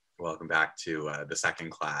Welcome back to the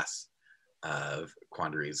second class of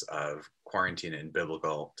Quandaries of Quarantine in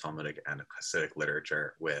Biblical, Talmudic, and Hasidic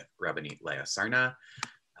Literature with Rabbanit Leah Sarna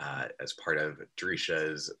as part of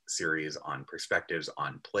Drisha's series on perspectives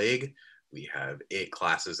on plague. We have 8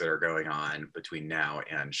 classes that are going on between now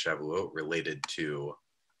and Shavuot related to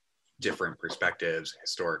different perspectives,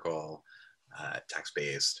 historical,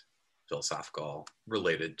 text-based, philosophical,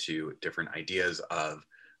 related to different ideas of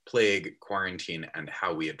plague, quarantine, and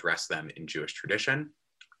how we address them in Jewish tradition.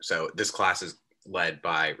 So this class is led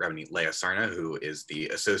by Rabbanit Leah Sarna, who is the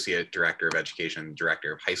Associate Director of Education,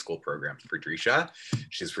 Director of High School Programs for Drisha.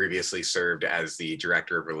 She's previously served as the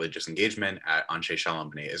Director of Religious Engagement at Anshe Shalom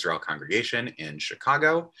B'nai Israel Congregation in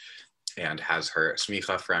Chicago, and has her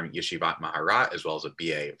smicha from Yeshivat Maharat, as well as a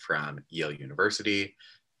BA from Yale University,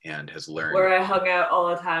 and has learned— Where I hung out all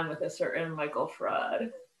the time with a certain Michael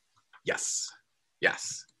Fraud. Yes,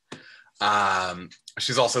 yes.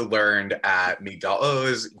 She's also learned at Migdal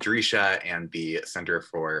Oz, Drisha, and the Center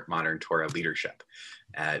for Modern Torah Leadership.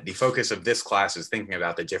 The focus of this class is thinking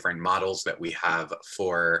about the different models that we have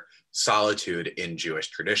for solitude in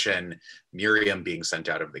Jewish tradition. Miriam being sent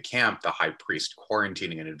out of the camp, the high priest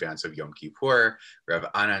quarantining in advance of Yom Kippur, Rav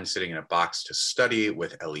Anan sitting in a box to study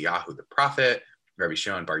with Eliyahu the prophet, Rabbi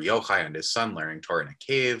Shimon Bar Yochai and his son learning Torah in a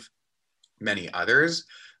cave, many others.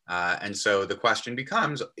 And so the question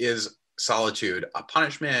becomes, is solitude a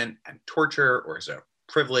punishment and torture, or is it a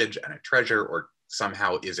privilege and a treasure, or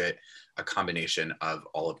somehow is it a combination of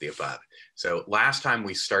all of the above? So last time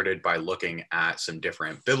we started by looking at some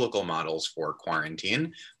different biblical models for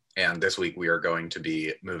quarantine, and this week we are going to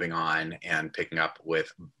be moving on and picking up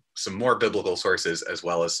with some more biblical sources as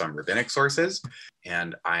well as some rabbinic sources.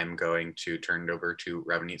 And I'm going to turn it over to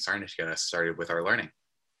Rabbanit Sarna to get us started with our learning.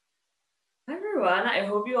 Hi everyone, I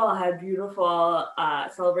hope you all had beautiful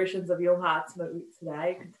celebrations of Yom Ha'atzmaut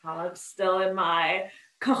today. You can tell I'm still in my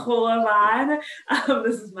Kachol Levan.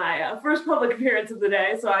 This is my first public appearance of the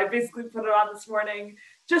day, so I basically put it on this morning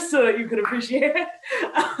just so that you could appreciate it.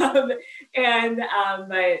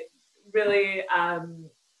 I really,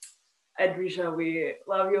 at Drisha, we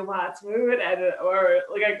love Yom Ha'atzmaut,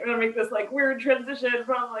 I'm gonna make this like weird transition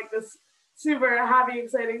from like this super happy,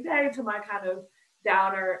 exciting day to my kind of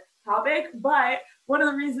downer topic. But one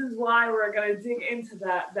of the reasons why we're going to dig into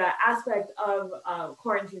the aspect of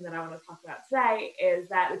quarantine that I want to talk about today is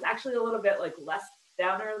that it's actually a little bit like less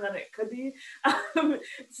downer than it could be.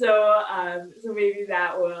 So maybe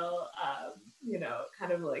that will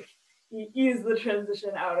kind of like ease the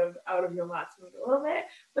transition out of Yom Ha'atzmaut a little bit.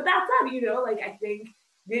 But that said, I think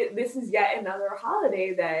this is yet another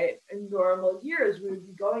holiday that in normal years we would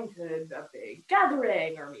be going to a big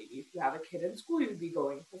gathering, or maybe if you have a kid in school, you would be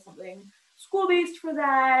going to something school-based for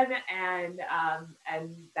them. And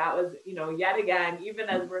that was, yet again, even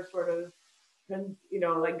as we're sort of,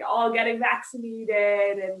 all getting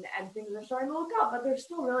vaccinated and things are starting to look up, but there's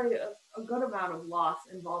still really a good amount of loss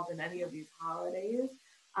involved in any of these holidays.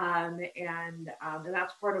 And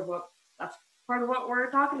that's part of what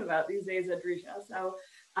we're talking about these days at Drisha. So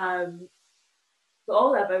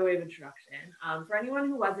all that by way of introduction. For anyone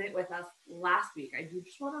who wasn't with us last week, I do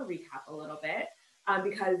just want to recap a little bit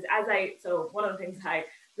because one of the things I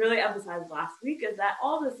really emphasized last week is that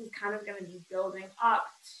all this is kind of going to be building up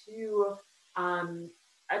to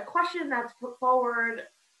a question that's put forward,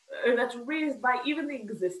 or that's raised by even the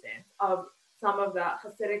existence of some of the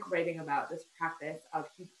Hasidic writing about this practice of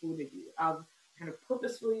Hitbodedut, of kind of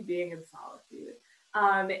purposefully being in solitude.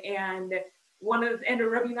 And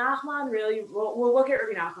Rebbe Nachman really, we'll look at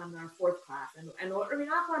Rebbe Nachman in our 4th class, and what Rebbe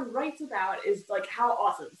Nachman writes about is like how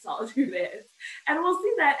awesome solitude is. And we'll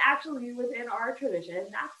see that actually within our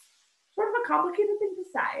tradition, that's sort of a complicated thing to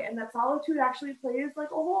say, and that solitude actually plays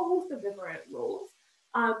like a whole host of different roles.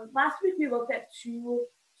 Last week we looked at 2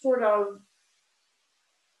 sort of,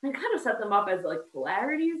 I kind of set them up as like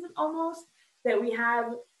polarities almost, that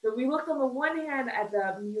we looked on the one hand at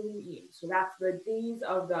the Miriam, so that's the days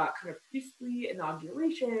of the kind of priestly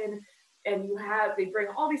inauguration, and they bring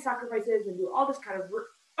all these sacrifices and do all this kind of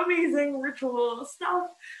amazing ritual stuff.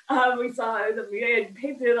 We saw that they had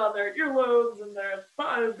painted on their earlobes and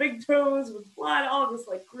their big toes with blood, all this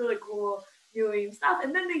like really cool Miriam stuff,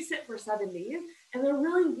 and then they sit for 7 days, and they're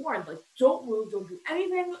really warned, like, don't move, don't do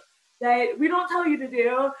anything that we don't tell you to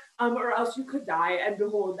do, or else you could die. And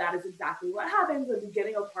behold, that is exactly what happens at the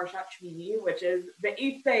beginning of Parshat Shmini, which is the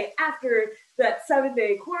 8th day after that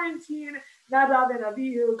 7-day quarantine. Nadav and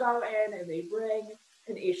Avihu go in and they bring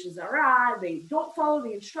an Eish Zara. They don't follow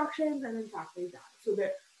the instructions, and in fact they die. So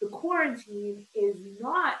the quarantine it's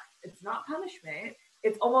not punishment.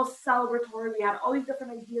 It's almost celebratory. We had all these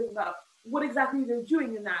different ideas about what exactly they're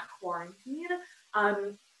doing in that quarantine.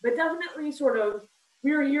 But definitely sort of,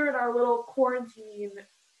 we're here in our little quarantine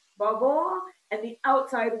bubble, and the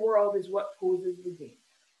outside world is what poses the danger.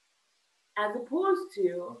 As opposed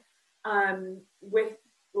to with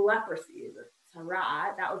leprosy, the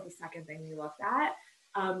Sarna, that was the second thing we looked at.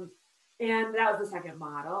 And that was the second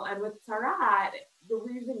model. And with Sarna, the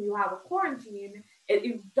reason you have a quarantine,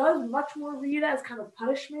 it does much more read as kind of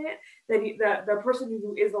punishment, that the person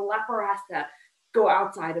who is a leper has to go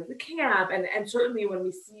outside of the camp. And certainly when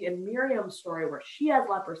we see in Miriam's story where she has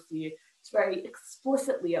leprosy, it's very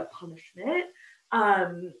explicitly a punishment.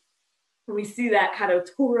 We see that kind of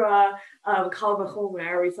Torah, Kal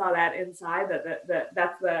v'chomer, we saw that inside,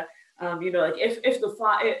 that's the, like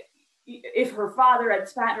if her father had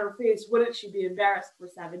spat in her face, wouldn't she be embarrassed for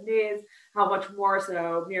 7 days? How much more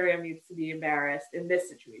so Miriam needs to be embarrassed in this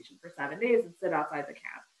situation for 7 days and sit outside the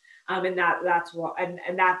camp. And that's what, and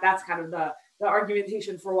that's kind of the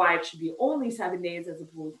argumentation for why it should be only 7 days as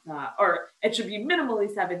opposed to, or it should be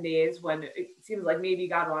minimally 7 days, when it seems like maybe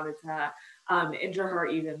God wanted to injure her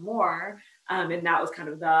even more. And that was kind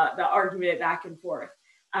of the argument back and forth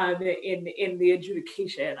in the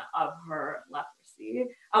adjudication of her leprosy,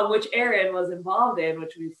 which Aaron was involved in,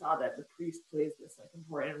 which we saw that the priest plays this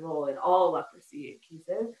important role in all leprosy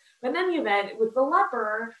cases. But in any event, with the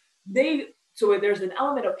leper, so there's an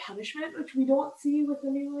element of punishment, which we don't see with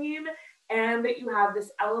the Miriam, and that you have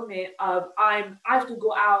this element of I have to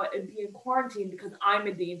go out and be in quarantine because I'm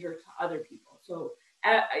a danger to other people. So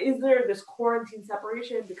is there this quarantine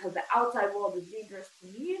separation because the outside world is dangerous to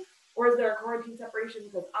me, or is there a quarantine separation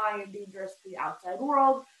because I am dangerous to the outside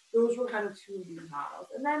world? Those were kind of two of these models.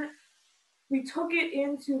 And then we took it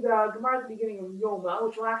into the Gemara at the beginning of Yoma,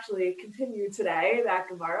 which will actually continue today, that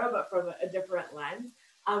Gemara, but from a different lens.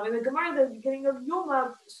 And the Gemara at the beginning of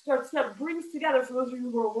Yoma brings together, for those of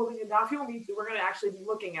you who are holding a daf Yomi, we're going to actually be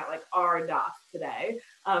looking at like our daf today,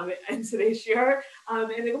 in today's year. And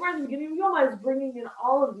the Gemara at the beginning of Yoma is bringing in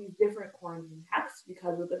all of these different quarantine texts,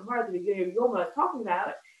 because what the Gemara at the beginning of Yoma is talking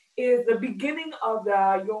about is the beginning of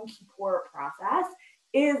the Yom Kippur process,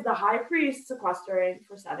 is the high priest sequestering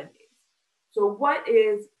for 7 days. So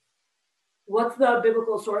what's the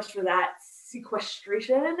biblical source for that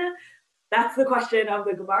sequestration? That's the question of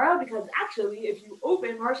the Gemara, because actually, if you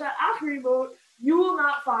open Marsha Achrimot, you will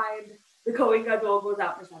not find the Kohen Gadol goes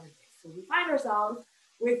out for 7 days. So we find ourselves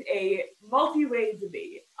with a multi-way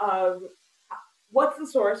debate of what's the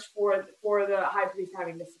source for the high priest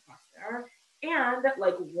having to sequester, and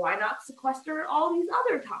like, why not sequester all these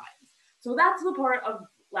other times? So that's the part of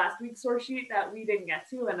last week's source sheet that we didn't get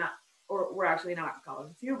to, or we're actually not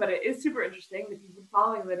going to, but it is super interesting. If you've been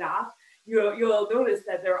following the daf, you'll notice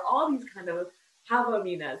that there are all these kind of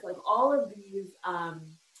havaminas, like all of these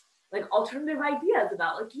like alternative ideas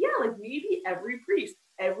about like maybe every priest,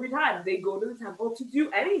 every time they go to the temple to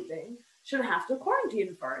do anything, should have to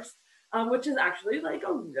quarantine first, which is actually like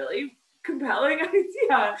a really compelling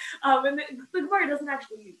idea. And the Gemara doesn't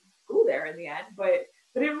actually go there in the end, but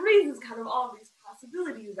it raises kind of all of these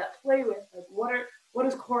possibilities that play with like what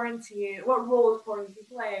is quarantine, what role is quarantine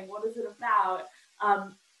playing, what is it about,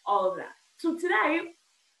 all of that. So today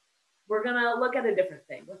we're gonna look at a different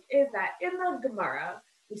thing, which is that in the Gemara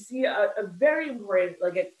we see a very important,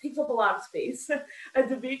 like it takes up a lot of space, a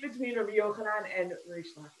debate between Rabbi Yochanan and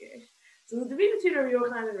Reish Lakish. So the debate between Rabbi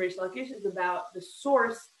Yochanan and Reish Lakish is about the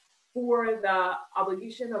source for the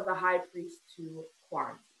obligation of the high priest to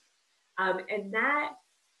quarantine.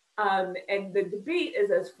 And the debate is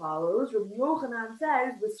as follows. Rabbi Yochanan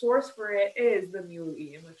says the source for it is the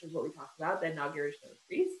Miluim, which is what we talked about, the inauguration of the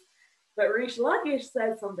priest. But Reish Lakish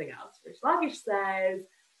says something else. Reish Lakish says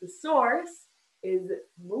the source is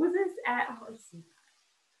Moses at Har Sinai.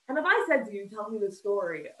 And if I said to you, tell me the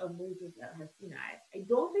story of Moses at Har Sinai, I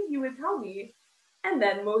don't think you would tell me, and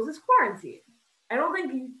then Moses quarantined. I don't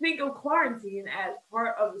think you think of quarantine as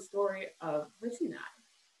part of the story of Har Sinai.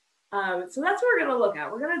 So that's what we're going to look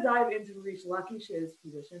at. We're going to dive into Reish Lakish's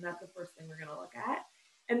position. That's the first thing we're going to look at.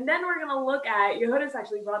 And then we're going to look at, Yehudis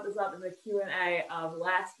actually brought this up in the Q&A of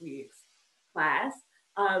last week's class,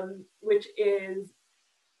 which is,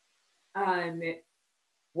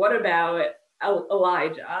 what about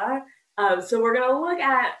Elijah? So we're going to look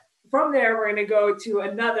at, from there, we're going to go to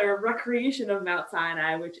another recreation of Mount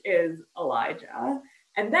Sinai, which is Elijah.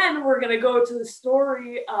 And then we're going to go to the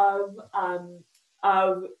story of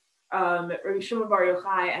Rabbi Shimon Bar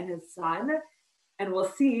Yochai and his son, and we'll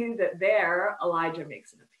see that there Elijah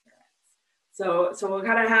makes an appearance. So we'll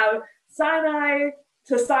kind of have Sinai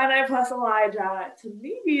to Sinai plus Elijah to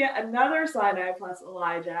maybe another Sinai plus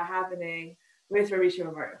Elijah happening with Rabbi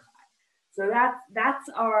Shimon Bar Yochai. So that's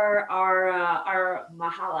our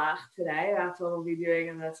mahalach today. That's what we'll be doing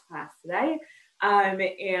in this class today,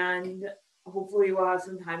 and hopefully we'll have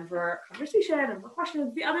some time for conversation and for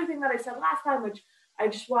questions. The other thing that I said last time, which I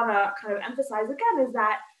just want to kind of emphasize again, is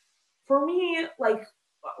that for me, like,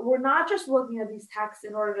 we're not just looking at these texts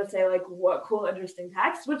in order to say like what cool, interesting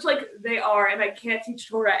texts, which like they are, and I can't teach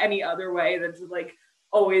Torah any other way than to like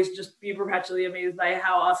always just be perpetually amazed by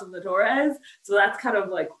how awesome the Torah is. So that's kind of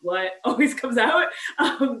like what always comes out.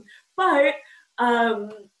 But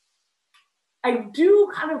I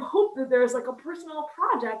do kind of hope that there's like a personal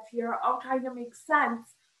project here of trying to make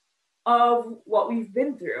sense of what we've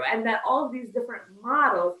been through, and that all of these different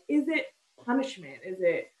models, is it punishment?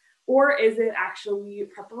 Or is it actually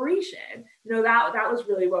preparation? You know, that was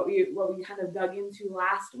really what we kind of dug into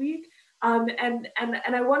last week. And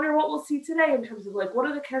I wonder what we'll see today in terms of like, what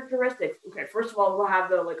are the characteristics? Okay, first of all, we'll have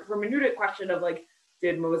the like hermeneutic question of like,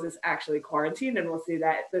 did Moses actually quarantine? And we'll see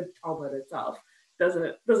that the Talmud itself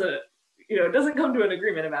doesn't come to an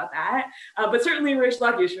agreement about that. But certainly Rish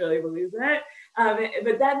Lakish really believes it.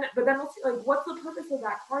 But then we'll see like, what's the purpose of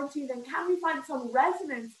that quarantine, and can we find some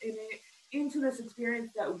resonance in it into this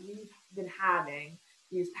experience that we've been having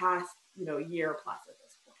these past, year plus at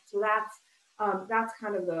this point. So that's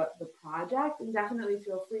kind of the project, and definitely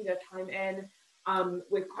feel free to chime in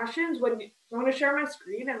with questions. So I'm going to share my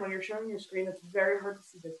screen, and when you're sharing your screen, it's very hard to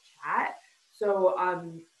see this chat. So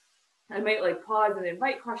I might like pause and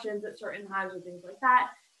invite questions at certain times or things like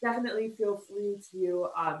that. Definitely feel free to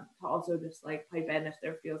also just like pipe in if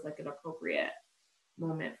there feels like an appropriate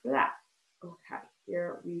moment for that. Okay,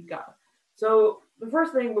 here we go. So the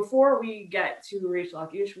first thing, before we get to Reish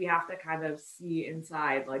Lakish, we have to kind of see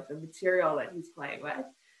inside like the material that he's playing with.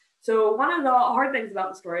 So one of the hard things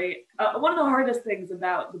about the story, one of the hardest things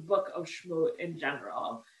about the book of Shemot in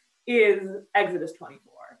general is Exodus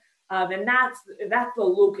 24. And that's the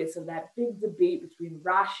locus of that big debate between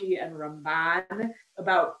Rashi and Ramban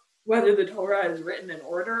about whether the Torah is written in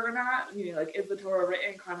order or not, meaning like, is the Torah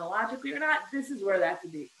written chronologically or not? This is where that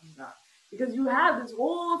debate comes up. Because you have this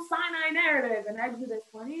whole Sinai narrative in Exodus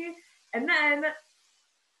 20, and then,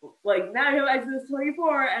 like, now you have Exodus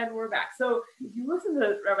 24, and we're back. So if you listen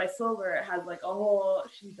to Rabbi Silver, it has like a whole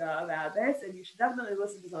shita about this, and you should definitely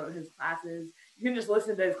listen to some of his classes. You can just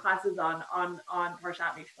listen to his classes on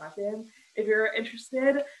Parshat Mishpatim if you're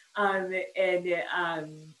interested.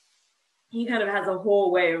 He kind of has a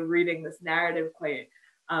whole way of reading this narrative quite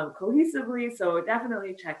cohesively. So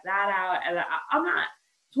definitely check that out. And I'm not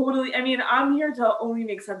totally, I'm here to only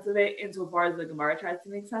make sense of it insofar as the Gemara tries to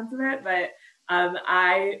make sense of it, but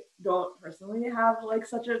I don't personally have like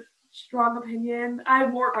such a strong opinion. I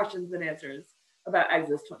have more questions than answers about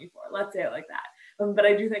Exodus 24. Let's say it like that. But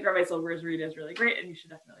I do think Rabbi Silver's read is really great, and you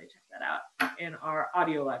should definitely check that out in our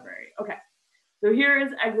audio library. Okay, so here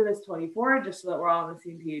is Exodus 24, just so that we're all on the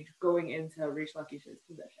same page going into Rish Lakish's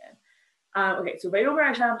position. Okay, so Vayomer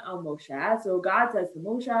Hashem el Moshe. So God says to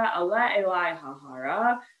Moshe, Aleh Elai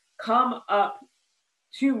Hahara, come up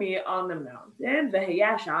to me on the mountain,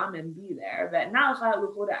 Veheyasham, and be there. Ve'nalcha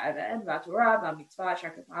luchoda even, v'atorah v'mitzvah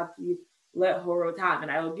shakatabti lehorotam, and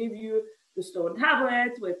I will give you the stone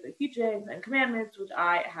tablets with the teachings and commandments which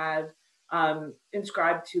I have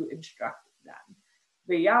inscribed to instruct them.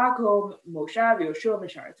 Ve'yakom Moshe v'Yoshua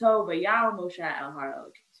Misharato ve'yal Moshe el Har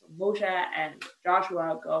Elokim. So Moshe and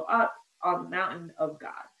Joshua go up on the mountain of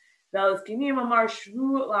God. And they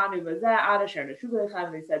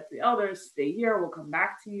said to the elders, stay here, we'll come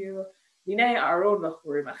back to you. And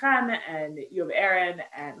you have Aaron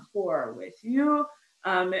and Hur with you.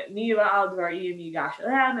 And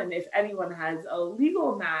if anyone has a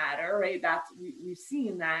legal matter, right, we've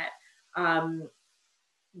seen that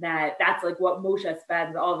that's like what Moshe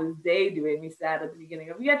spends all of his day doing. We said at the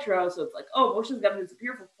beginning of Yetro, so it's like, oh, Moshe's going to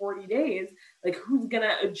disappear for 40 days. Like, who's going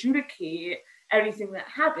to adjudicate everything that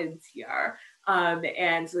happens here?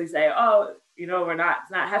 And so they say, oh, it's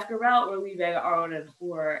not Hefker Belt, we're leaving Aaron and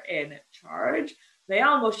Hur in charge.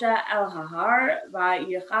 Moshe el Hahar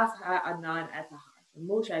v'yichas ha'anan et Hahar. So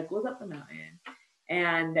Moshe goes up the mountain,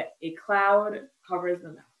 and a cloud covers the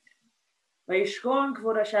mountain. Vayishkon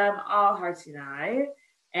kvod Hashem al Har Sinai.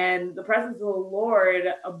 And the presence of the Lord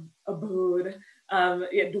abode,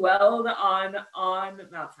 it dwelled on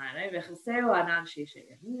Mount Sinai,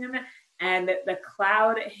 and the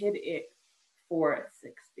cloud hid it for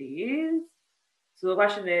 6 days. So the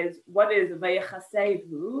question is, what is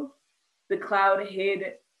Vayechasehu? The cloud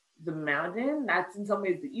hid the mountain. That's in some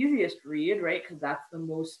ways the easiest read, right? Because that's the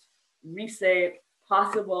most recent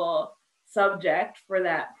possible subject for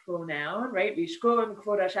that pronoun, right? Vishkon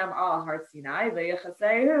kvod Hashem al Har Sinai,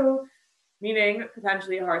 ve'yechasehu, meaning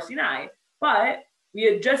potentially Har Sinai. But we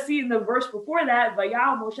had just seen the verse before that,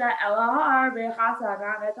 Vayal Moshe El Har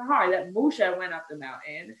that Moshe went up the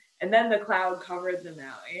mountain, and then the cloud covered the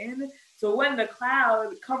mountain. So when the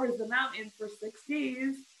cloud covers the mountain for 6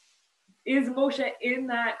 days, is Moshe in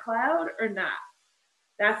that cloud or not?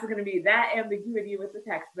 That's going to be that ambiguity with the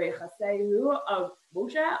text, of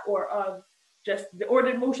Moshe, or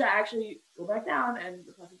did Moshe actually go back down and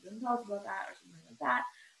the prophet didn't tell us about that or something like that?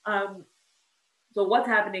 So what's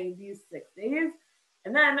happening these 6 days?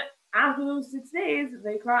 And then after those 6 days,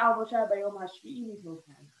 they cry al Moshe bayom hashvi'i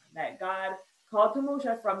that God called to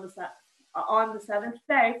Moshe from on the 7th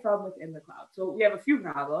day from within the cloud. So we have a few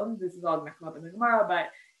problems. This is all going to come up in the Gemara,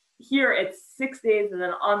 but here it's 6 days, and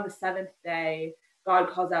then on the 7th day, God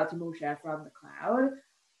calls out to Moshe from the cloud.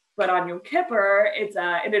 But on Yom Kippur,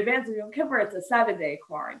 in advance of Yom Kippur, it's a 7-day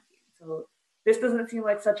quarantine. So this doesn't seem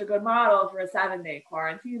like such a good model for a 7-day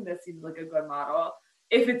quarantine. This seems like a good model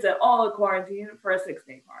if it's all a quarantine for a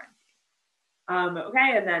 6-day quarantine.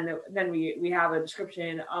 Okay, and then we have a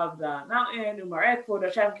description of the mountain.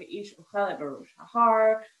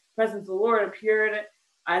 Presence of the Lord appeared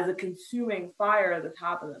as a consuming fire at the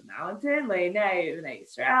top of the mountain,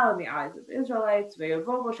 Israel, in the eyes of the Israelites,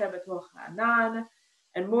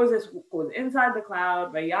 and Moses goes inside the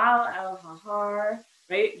cloud, right?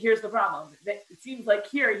 Here's the problem. It seems like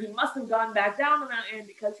here he must have gone back down the mountain,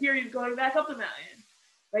 because here he's going back up the mountain.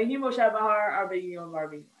 And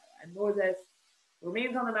Moses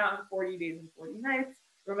remains on the mountain 40 days and 40 nights.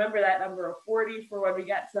 Remember that number of 40 for when we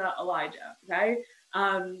get to Elijah, okay?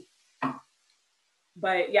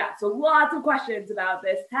 But yeah, so lots of questions about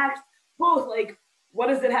this text, both like, what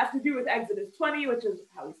does it have to do with Exodus 20, which is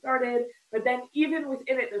how we started, but then even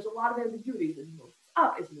within it, there's a lot of ambiguities. Is Moses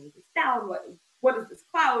up? Is Moses down? What is this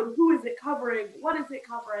cloud? Who is it covering? What is it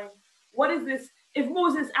covering? What is this? If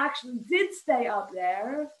Moses actually did stay up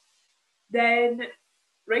there, then,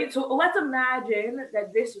 right? So let's imagine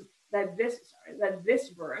that this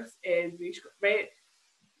verse is, right?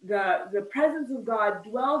 The presence of God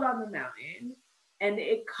dwelled on the mountain, and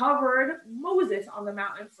it covered Moses on the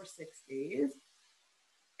mountain for 6 days.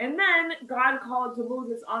 And then God called to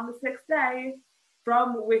Moses on the 6th day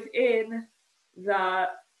from within the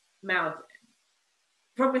mountain,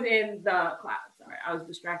 from within the cloud. Sorry, I was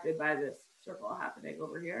distracted by this circle happening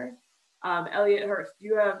over here. Elliot Hurst, do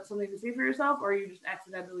you have something to say for yourself, or are you just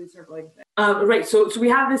accidentally circling things? Right, so we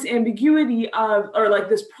have this ambiguity of, or like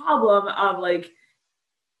this problem of like,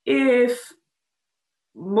 if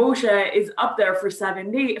Moshe is up there for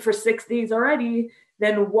 6 days already,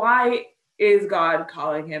 then why is God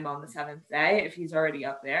calling him on the 7th day if he's already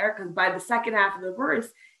up there? Because by the second half of the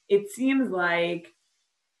verse, it seems like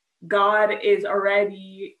God is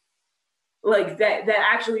already like that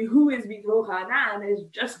actually who is Rav Anan is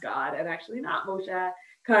just God and actually not Moshe,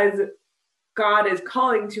 because God is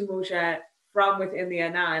calling to Moshe from within the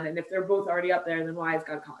Anan, and if they're both already up there, then why is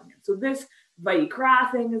God calling him? So this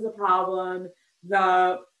Vayikra thing is a problem.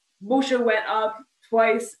 The Moshe went up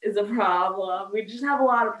twice is a problem. We just have a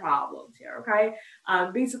lot of problems here, okay?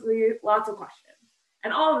 Basically, lots of questions.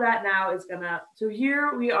 And all of that now is so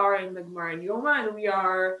here we are in the Gemara in Yoma, and we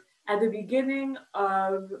are at the beginning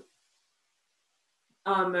of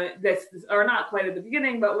this, or not quite at the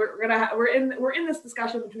beginning, but we're in this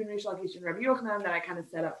discussion between Rish Lakish and Rabbi Yochanan that I kind of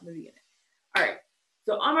set up from the beginning. All right.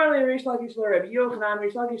 So Amar le Rish Lakish le Rabbi Yochanan.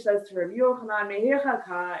 Rish Lakish says to Rabbi Yochanan, Mehecha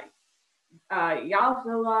ka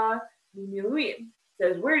Yalfela Miluim.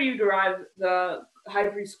 Says, where do you derive the high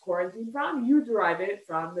priest quarantine from? You derive it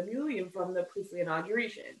from the Miluim, from the priestly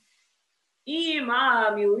inauguration.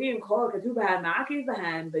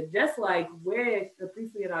 But just like with the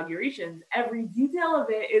priestly inaugurations, every detail of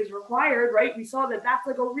it is required, right? We saw that that's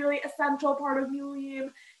like a really essential part of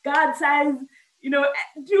Miluim. God says, do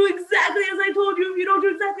exactly as I told you. If you don't do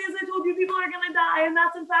exactly as I told you, people are going to die. And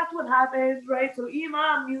that's in fact what happens, right? So,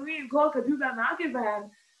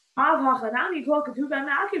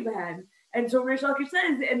 and so Rish Lakish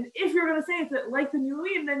says, and if you're going to say it's like the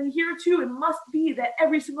Miluim, then here too, it must be that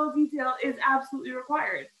every single detail is absolutely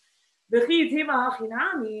required. And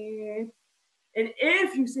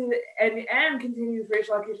if you say that, and continues Rish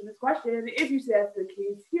Lakish in this question, if you say that's the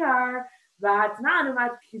case here, but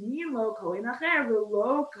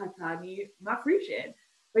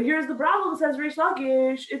here's the problem, says Rish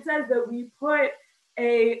Lakish. It says that we put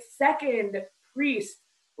a second priest,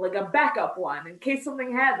 like a backup one, in case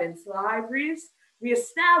something happens to the high priest. We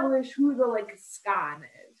establish who the skan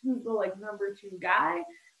is, who's the number 2 guy.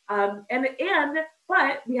 But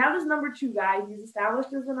we have this number 2 guy, he's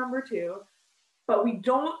established as the number 2, but we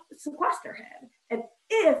don't sequester him. And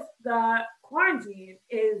if the quarantine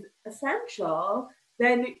is essential,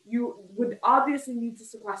 then you would obviously need to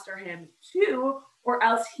sequester him too, or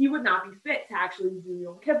else he would not be fit to actually do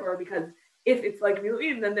Yom Kippur, because if it's like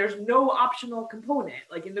Miriam, then there's no optional component.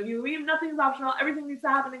 Like in the Miriam, nothing's optional. Everything needs to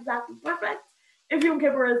happen exactly perfect. If Yom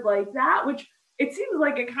Kippur is like that, which it seems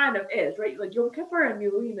like it kind of is, right? Like Yom Kippur and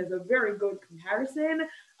Miriam is a very good comparison,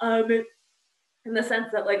 in the sense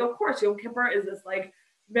that, like, of course, Yom Kippur is this like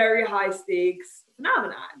very high stakes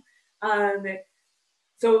phenomenon.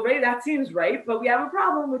 So right, that seems right, but we have a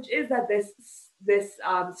problem, which is that this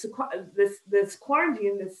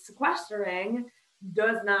quarantine, this sequestering,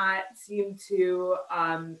 does not seem to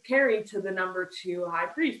carry to the number 2 high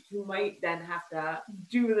priest, who might then have to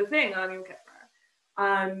do the thing on Yom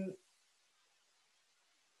Kippur.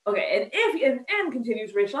 Okay, and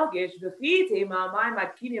continues Reish Lakish, if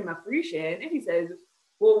he says,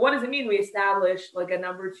 well, what does it mean we established like a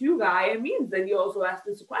number 2 guy? It means that he also has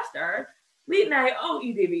to sequester. Then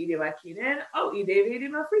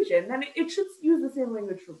it should use the same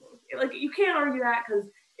language for both. Like, you can't argue that, because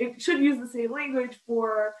it should use the same language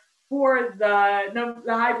for the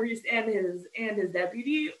high priest and his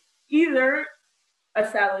deputy. Either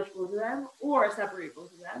establish both of them or separate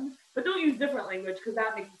both of them, but don't use different language, because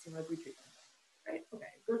that makes it seem like we treat them differently, right?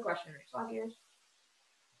 Okay, good question, Rish.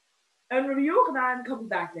 And Rabbi Yochanan comes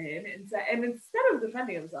back to him and instead of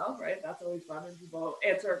defending himself, right? That's always fun when people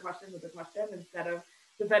answer a question with a question instead of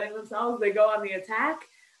defending themselves. They go on the attack.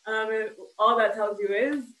 And all that tells you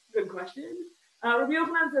is good question. Rabbi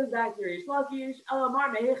Yochanan says back to Rish Lakish,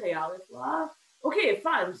 okay,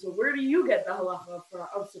 fine. So where do you get the halacha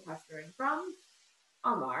of sequestering from?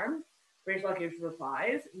 Amar. Rish Lakish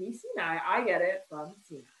replies, Mi Sinai. I get it from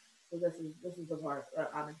Sinai. So this is the part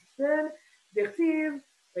that I'm interested. Dichtiv.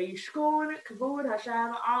 וישכון כבוד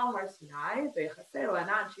השם על הר סיני, ויחסר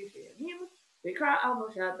לענן 6 ימים, ויקרא על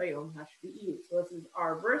משה ביום השביעי. So this is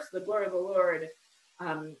our verse. The glory of the Lord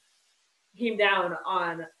came down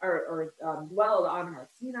on, or dwelled on Har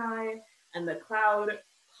Sinai, and the cloud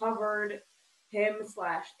covered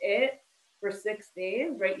him/it for 6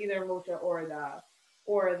 days, right? Either Moshe or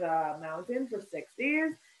the mountain for 6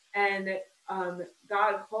 days, and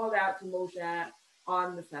God called out to Moshe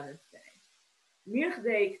on the 7th day.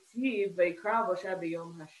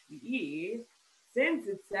 Since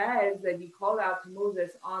it says that he called out to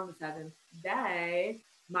Moses on the 7th day,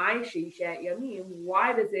 why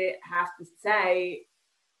does it have to say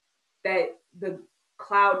that the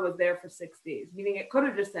cloud was there for 6 days? Meaning it could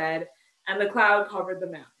have just said, and the cloud covered the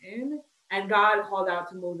mountain, and God called out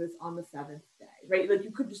to Moses on the 7th day, right? Like, you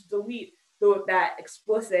could just delete that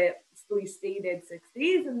explicitly stated 6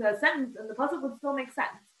 days, and the sentence and the pasuk would still make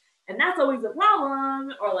sense. And that's always a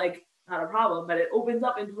problem, or like, not a problem, but it opens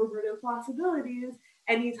up interpretive possibilities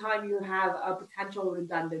anytime you have a potential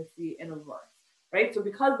redundancy in a verse, right? So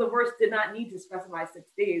because the verse did not need to specify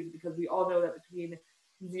 6 days, because we all know that between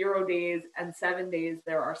 0 days and 7 days,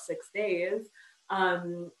 there are 6 days.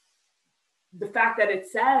 The fact that it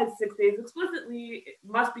says 6 days explicitly, it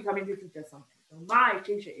must be coming to teach us something. So my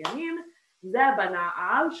Sheshet Yamim, Zeh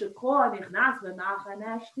Bana'al Shekol Nichnas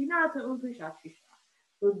B'Machane Shechina Te'um Prishat Shisha.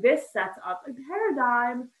 So this sets up a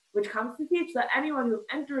paradigm which comes to teach that anyone who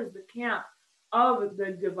enters the camp of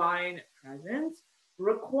the divine presence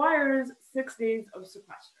requires 6 days of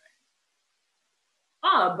sequestering.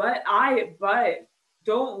 But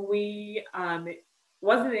don't we,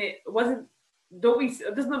 doesn't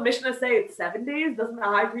the Mishnah say it's 7 days? Doesn't the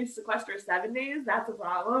high priest sequester 7 days? That's a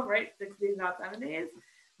problem, right? 6 days, not 7 days.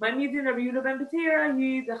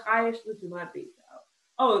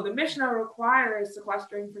 Oh, the Mishnah requires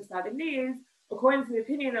sequestering for 7 days, according to the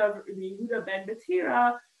opinion of Rabbi Yehuda ben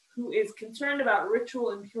Batira, who is concerned about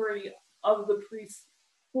ritual impurity of the priest's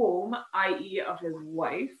home, i.e. of his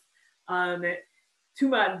wife.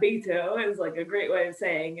 Tuman Beito is like a great way of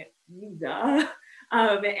saying Nida.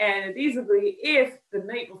 And basically, if the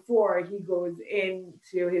night before he goes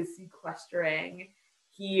into his sequestering,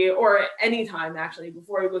 or any time actually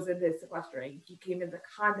before he goes into his sequestering, he came into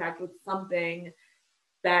contact with something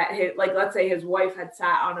that, let's say his wife had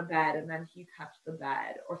sat on a bed and then he touched the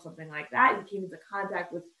bed or something like that. He came into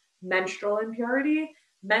contact with menstrual impurity.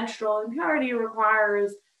 Menstrual impurity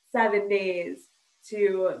requires 7 days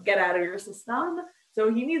to get out of your system.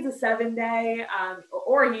 So he needs a 7 day,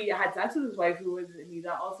 or he had sex with his wife who was in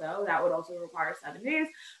Nida also. That would also require 7 days.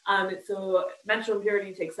 So menstrual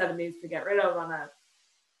impurity takes 7 days to get rid of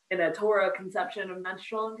in a Torah conception of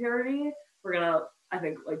menstrual impurity. We're going to, I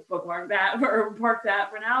think, like bookmark that or park that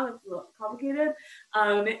for now. That's a little complicated.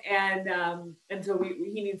 And so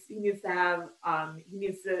he needs to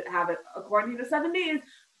have it according to 7 days.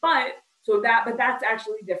 But that's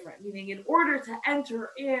actually different. Meaning, in order to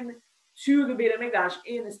enter in to the Beit HaMikdash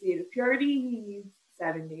in a state of purity, he needs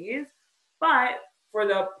 7 days. But for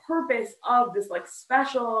the purpose of this like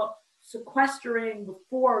special sequestering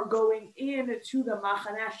before going into the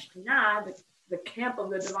Machaneh Shekhinah, the camp of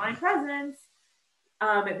the divine presence,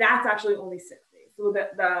 that's actually only 6 days. So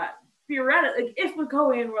the theoretically, like if the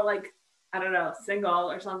Kohen were like, I don't know, single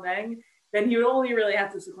or something, then he would only really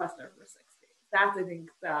have to sequester for 6 days. That's, I think,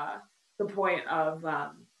 the point of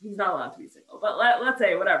he's not allowed to be single. But let's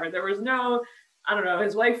say whatever, there was no, I don't know,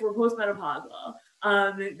 his wife were postmenopausal,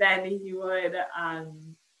 then he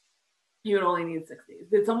would only need 6 days.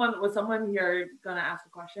 Was someone here gonna ask a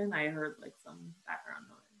question? I heard like some background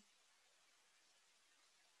noise.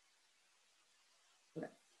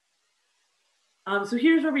 So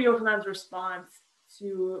here's Rabbi Yochanan's response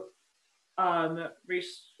to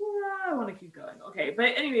Rish. I want to keep going. Okay,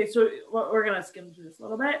 but anyway, so we're gonna skim through this a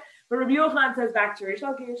little bit. But Rabbi Yochanan says back to Rish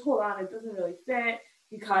Lakish, hold on, it doesn't really fit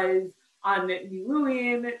because on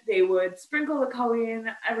Miluim they would sprinkle the Kohen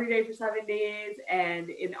every day for 7 days, and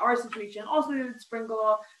in our situation also they would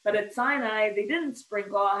sprinkle. But at Sinai they didn't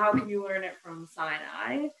sprinkle. How can you learn it from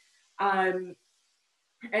Sinai? And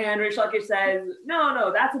Rish Lakish says,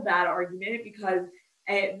 no, that's a bad argument because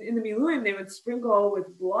in the Miluim they would sprinkle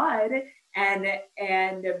with blood,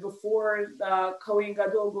 and before the Kohen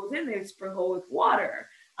Gadol goes in, they would sprinkle with water.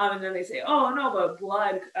 And then they say, oh no, but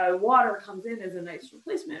blood, water comes in as a nice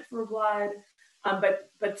replacement for blood.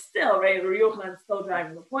 But still, right? Rabbi Yochanan's still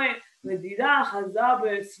driving the point.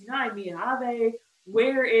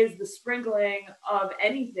 Where is the sprinkling of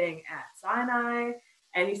anything at Sinai?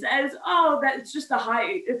 And he says, that it's just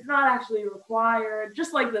it's not actually required.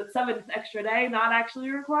 Just like the 7th extra day, not actually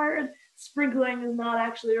required. Sprinkling is not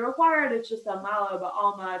actually required. It's just a mala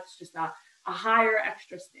ba'alma. It's just a higher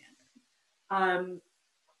extra standard.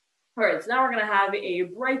 All right, so now we're going to have a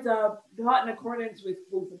breita taught in accordance with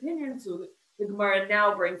both opinions. So the Gemara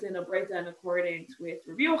now brings in a breita in accordance with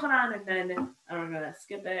Rabbi Yochanan, and then I'm going to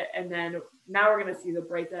skip it. And then now we're going to see the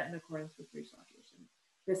breita in accordance with Rish Lakish.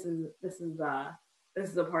 This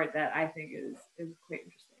is the part that I think is quite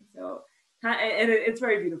interesting. So, and it's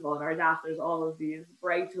very beautiful. In our daf, there's all of these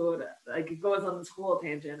breitot, like it goes on this whole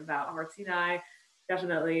tangent about Har Sinai.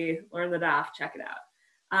 Definitely learn the daf, check it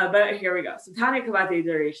out. But here we go. So Tanya Kabate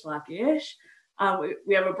de Rish Lakish.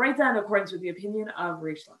 We have a breakdown in accordance with the opinion of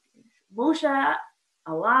Rish Lakish. Moshe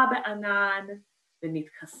Allah be'anan, v'nit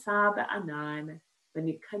kasa be'anan,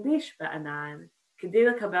 v'nit kadesh be'anan, כדי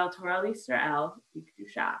לקבל תורה לישראל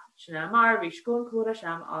בקדושה, שנאמר וישכון כבוד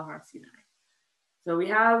השם על הר סיני. So we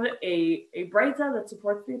have a breita that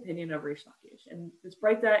supports the opinion of Rish Lakish, and this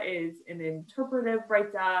breita is an interpretive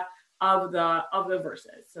breita of the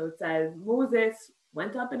verses. So it says Moses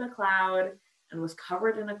went up in a cloud and was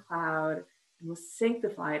covered in a cloud and was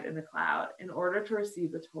sanctified in a cloud in order to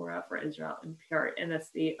receive the Torah for Israel in a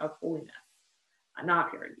state of holiness,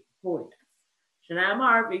 not purity, holiness. As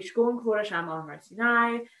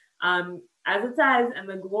it says, and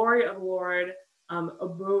the glory of the Lord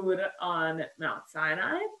abode on Mount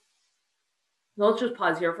Sinai. So let's just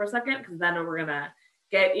pause here for a second, because then we're gonna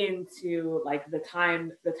get into like the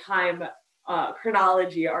time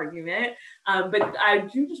chronology argument. But I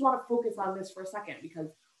do just want to focus on this for a second, because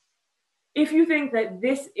if you think that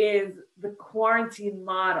this is the quarantine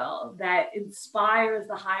model that inspires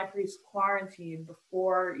the high priest quarantine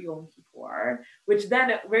before Yom Kippur, which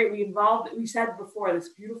then we said before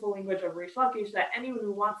this beautiful language of Rish Lakish that anyone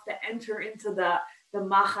who wants to enter into the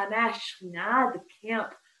Machaneh Shekhinah, the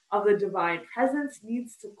camp of the divine presence,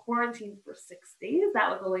 needs to quarantine for 6 days. That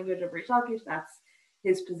was the language of Rish Lakish. That's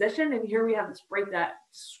his position. And here we have this break that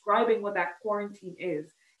describing what that quarantine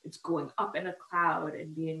is. It's going up in a cloud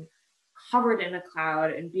and being covered in a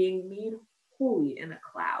cloud and being made holy in a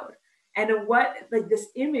cloud. And what, like this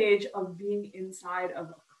image of being inside of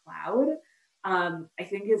a cloud, I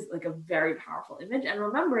think is like a very powerful image. And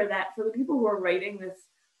remember that for the people who are writing this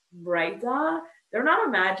Breita, they're not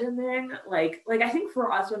imagining like I think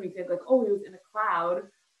for us when we think like, oh, he was in a cloud,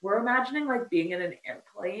 we're imagining like being in an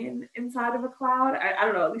airplane inside of a cloud. I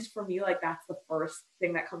don't know, at least for me, like that's the first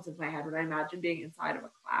thing that comes into my head when I imagine being inside of a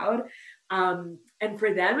cloud. And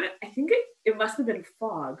for them, I think it must have been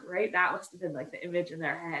fog, right? That must have been like the image in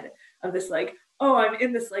their head of this like, oh, I'm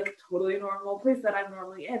in this like totally normal place that I'm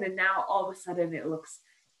normally in. And now all of a sudden it looks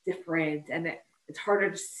different and it's harder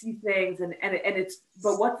to see things. And it's,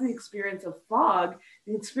 but what's the experience of fog?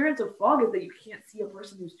 The experience of fog is that you can't see a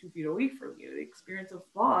person who's 2 feet away from you. The experience of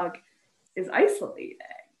fog is isolating,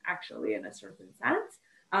 actually, in a certain sense.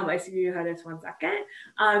 I see you had this 1 second.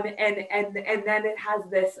 And then it has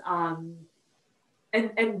this, and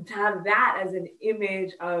to have that as an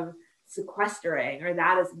image of sequestering, or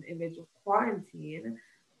that is an image of quarantine,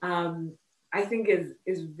 I think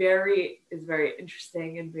is very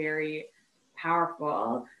interesting and very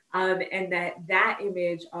powerful. And that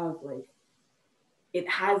image of like, it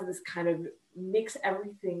has this kind of makes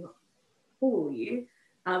everything holy,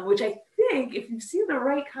 which I think if you've seen the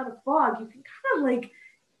right kind of fog, you can kind of like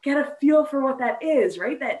get a feel for what that is,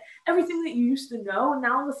 right? That everything that you used to know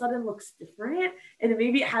now all of a sudden looks different, and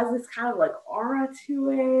maybe it has this kind of like aura to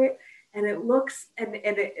it, and it looks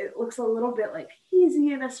it looks a little bit like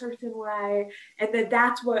hazy in a certain way, and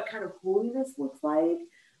that's what kind of holiness looks like,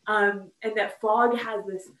 and that fog has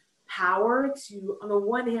this power to, on the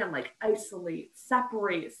one hand, like isolate,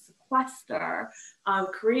 separate, sequester,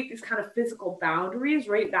 create these kind of physical boundaries,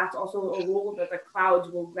 right? That's also a role that the clouds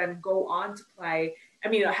will then go on to play. I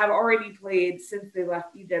mean, have already played since they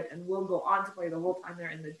left Egypt, and will go on to play the whole time they're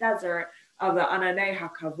in the desert, of the Ananei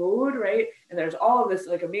HaKavod, right? And there's all of this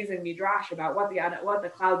like amazing midrash about what the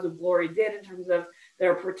clouds of glory did in terms of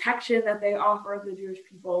their protection that they offered the Jewish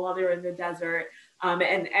people while they were in the desert.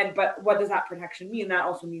 But what does that protection mean? That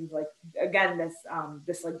also means like, again,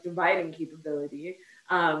 this like dividing capability,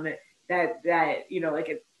 that you know, like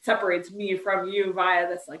it separates me from you via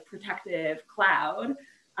this like protective cloud.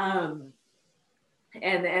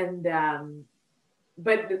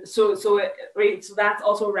 But right, so that's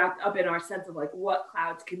also wrapped up in our sense of like what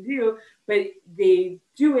clouds can do, but they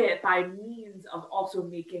do it by means of also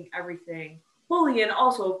making everything holy. And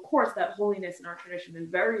also, of course, that holiness in our tradition is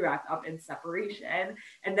very wrapped up in separation.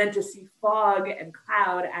 And then to see fog and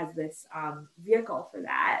cloud as this vehicle for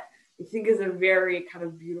that, I think is a very kind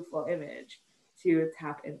of beautiful image to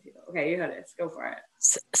tap into. Okay, Yehudas, go for it.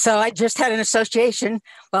 So I just had an association.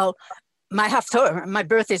 Well, my Haftorah, my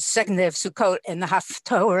birthday is the 2nd day of Sukkot, and the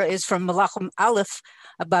Haftorah is from Malachim Aleph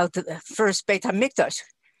about the first Beit HaMikdash.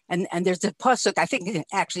 And there's a pasuk, I think it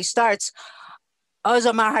actually starts,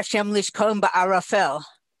 Ozamar Hashem Lishkom Ba'arafel.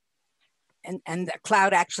 And the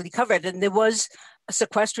cloud actually covered. And there was a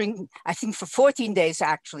sequestering, I think for 14 days,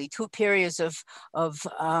 actually, 2 periods of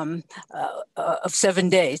 7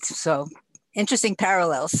 days. So interesting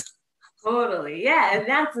parallels. Totally, yeah. And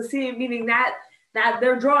that's the same, meaning that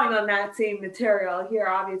they're drawing on that same material here,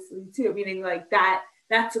 obviously, too, meaning like that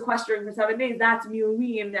sequestering for 7 days, that's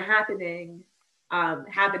Miriam happening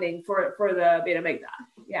for the Beit HaMikdash.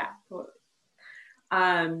 Yeah, totally.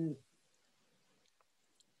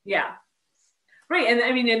 Yeah, right. And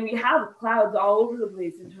I mean, and we have clouds all over the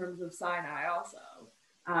place in terms of Sinai also.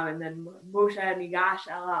 And then Moshe Nigash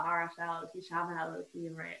Ela Arafel Kisham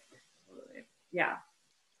Elohim, right? Totally. Yeah.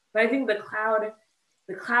 But I think the cloud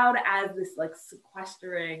as this like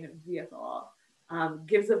sequestering vehicle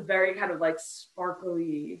gives a very kind of like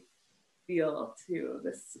sparkly feel to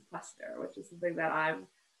this sequester, which is something that I'm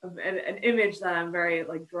an image that I'm very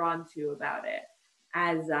like drawn to about it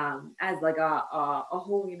as like a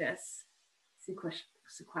holiness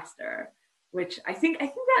sequester, which I think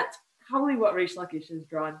that's probably what Reish Lakish is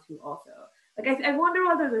drawn to also. Like I wonder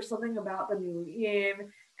whether there's something about the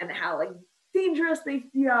Miluim and how like dangerous they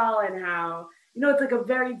feel, and how, you know, it's like a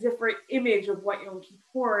very different image of what Yom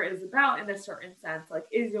Kippur is about in a certain sense. Like,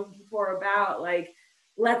 is Yom Kippur about like,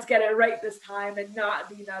 let's get it right this time and not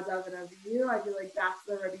be Nadav and Avihu? I feel like that's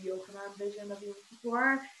the Rabbi Yochanan vision of Yom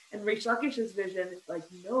Kippur. And Reish Lakish's vision is like,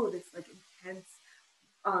 no, this like intense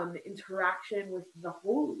interaction with the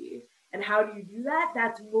holy. And how do you do that?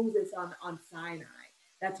 That's Moses on Sinai.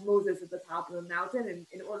 That's Moses at the top of the mountain. And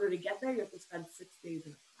in order to get there, you have to spend 6 days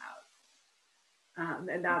in a cloud.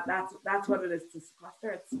 And that's what it is to sequester.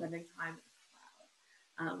 It's spending time in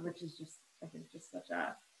the cloud, which is just, I think, just such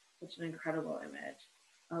an incredible image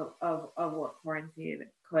of what quarantine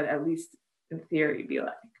could, at least in theory, be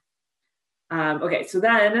like. Okay, so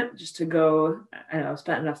then just to go, I know I've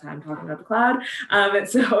spent enough time talking about the cloud.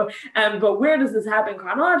 But where does this happen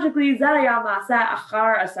chronologically? So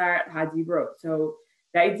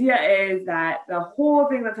the idea is that the whole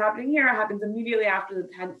thing that's happening here happens immediately after the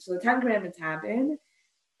 10. So the 10 commandments happen,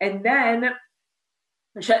 and then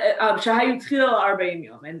and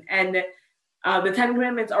the 10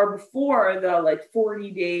 commandments are before the like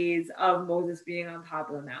 40 days of Moses being on top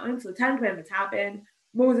of the mountain. So the 10 commandments happen.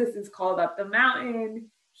 Moses is called up the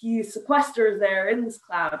mountain. He sequesters there in this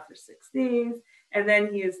cloud for 6 days, and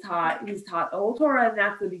then he's taught the whole Torah, and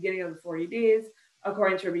that's the beginning of the 40 days,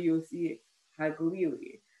 according to Rabbi Yossi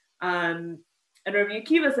HaGalili. And Rabbi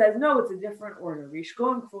Akiva says, no, it's a different order.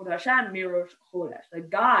 Rishkon Kvod Hashem Mirosh Chodesh. Like,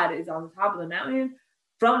 God is on the top of the mountain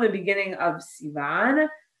from the beginning of Sivan.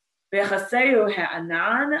 V'chaseu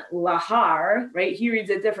ha'anan lahar. Right, he reads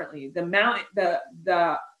it differently. The mountain, the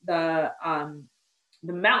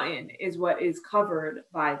The mountain is what is covered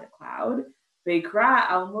by the cloud. Veikra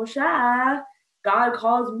al Moshe, God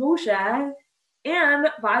calls Moshe. And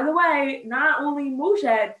by the way, not only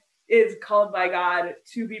Moshe is called by God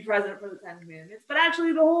to be present for the Ten Commandments, but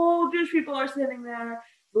actually the whole Jewish people are sitting there.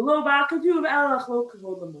 And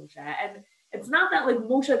it's not that like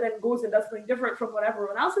Moshe then goes and does something different from what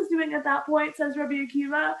everyone else is doing at that point, says Rabbi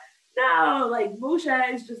Akiva. No, like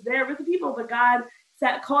Moshe is just there with the people, but God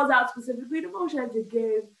calls out specifically to Moshe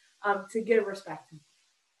to give respect to him.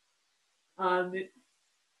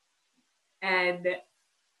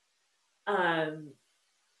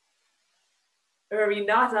 Rabbi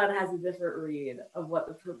Natan has a different read of what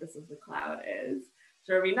the purpose of the cloud is.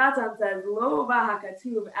 So Rabbi Natan says, Lo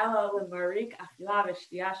v'hakatuv ela l'marik achila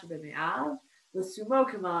v'shtiya shebeme'av l'sumo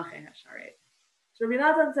k'malachei hasharet. So Rabbi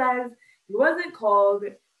Natan says he wasn't called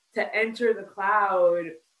to enter the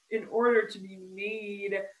cloud in order to be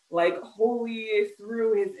made like holy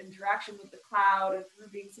through his interaction with the cloud and through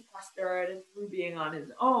being sequestered and through being on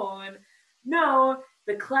his own. No,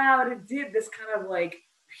 the cloud did this kind of like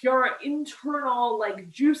pure internal like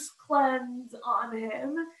juice cleanse on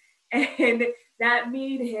him, and that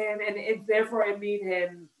made him, and it made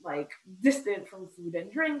him like distant from food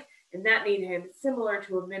and drink, and that made him similar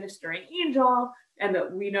to a ministering angel. And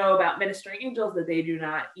that we know about ministering angels that they do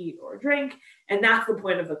not eat or drink, and that's the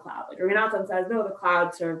point of the cloud. Like Rabbi Natan says, no, the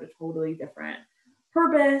cloud served a totally different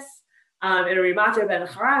purpose. And Rabbi Mata ben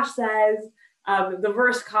Harash says the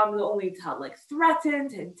verse comes only to like threaten,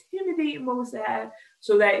 to intimidate Moshe,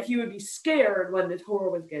 so that he would be scared when the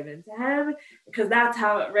Torah was given to him, because that's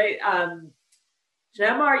how it, right?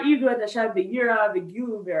 Why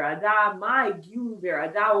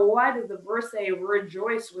does the verse say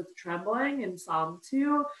rejoice with trembling in Psalm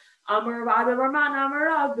 2?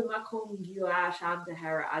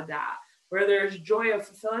 Where there's joy of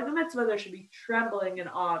fulfilling the mitzvah, there should be trembling in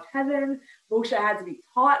awe of heaven. Moshe had to be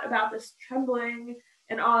taught about this trembling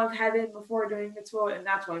in awe of heaven before doing mitzvah, and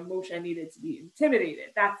that's why Moshe needed to be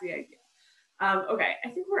intimidated. That's the idea. Okay, I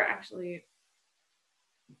think we're actually...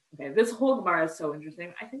 Okay, this whole Gemara is so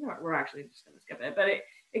interesting. I think we're actually just going to skip it, but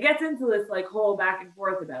it gets into this like whole back and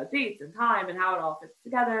forth about dates and time and how it all fits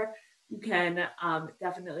together. You can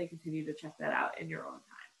definitely continue to check that out in your own time.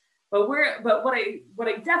 But what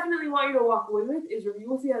I definitely want you to walk away with is Rabbi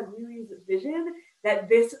Yossi Aglili's vision that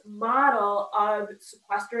this model of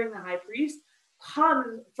sequestering the high priest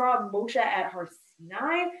comes from Moshe at Har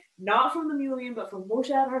Sinai, not from the Miriam, but from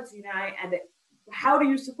Moshe at Har Sinai, and how do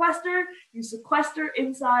you sequester? You sequester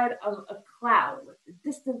inside of a cloud, with the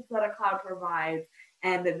distance that a cloud provides,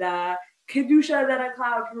 and the kedusha that a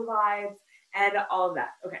cloud provides, and all of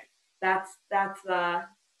that. Okay, that's the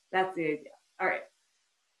idea. All right.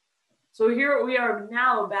 So here we are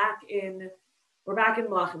now back in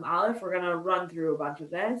Malachim Aleph. We're gonna run through a bunch of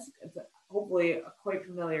this. It's hopefully a quite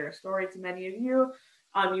familiar story to many of you.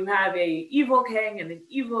 You have a evil king and an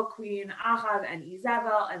evil queen, Achav and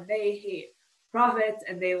Izabel, and they hate prophets,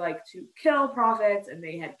 and they like to kill prophets, and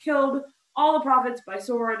they had killed all the prophets by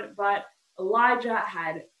sword, but Elijah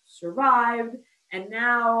had survived, and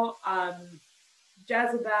now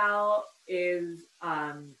Jezebel is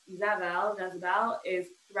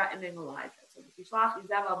threatening Elijah. So Tishlach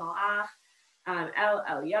Jezebel Malach El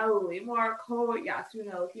Eliyahu Limor Ko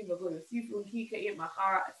Yasuna Elohim V'Kol Yosifun Ki Ke'im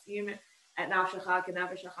Machar Asim Et Nafshecha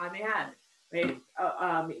Kenafshecha Mehan. Right?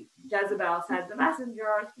 Jezebel sent the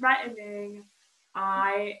messenger threatening,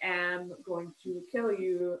 I am going to kill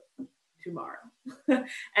you tomorrow.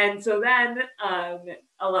 And so then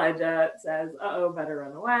Elijah says, better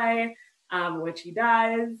run away, which he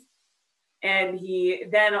does. And he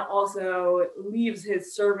then also leaves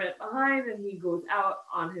his servant behind, and he goes out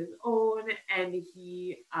on his own, and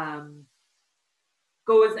he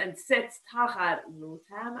goes and sits tachat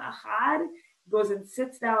rotam achad, goes and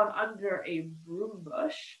sits down under a broom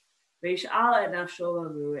bush, and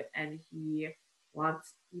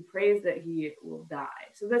he prays that he will die.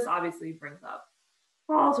 So this obviously brings up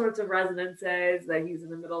all sorts of resonances, that he's in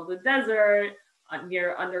the middle of the desert,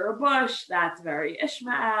 under a bush. That's very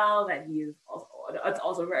Ishmael. It's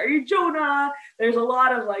also very Jonah. There's a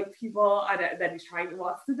lot of like people that he's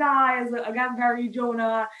wants to die, is again very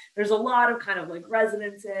Jonah. There's a lot of kind of like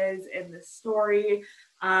resonances in this story,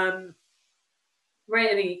 right?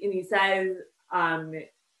 And he says,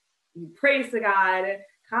 he prays to God,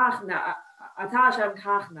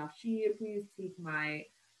 please take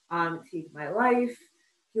my life.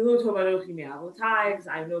 Because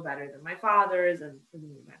I know better than my fathers, and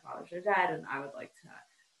my fathers are dead, and I would like to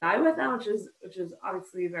die with them, which is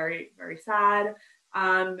obviously very, very sad.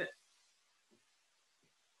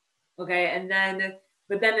 Okay, and then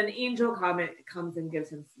But then an angel comes and gives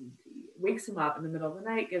him food to eat, wakes him up in the middle of the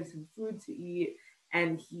night, gives him food to eat,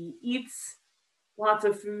 and he eats lots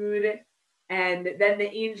of food. And then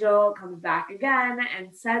the angel comes back again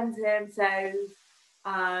and says,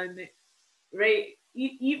 right,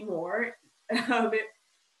 eat more.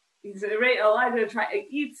 He's right, Elijah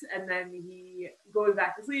eats, and then he goes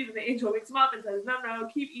back to sleep, and the angel wakes him up and says, no,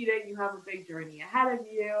 keep eating, you have a big journey ahead of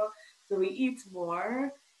you. So he eats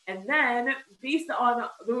more, and then based on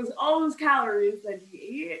all those calories that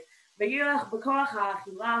he ate, he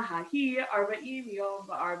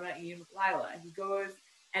goes,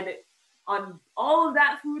 and on all of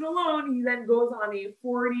that food alone, he then goes on a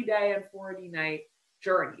 40-day and 40-night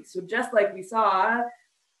journey. So just like we saw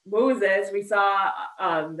Moses, we saw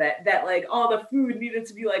that like all the food needed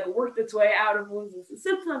to be like worked its way out of Moses'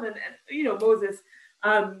 system, and Moses,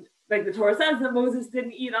 like the Torah says that Moses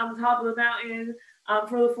didn't eat on the top of the mountain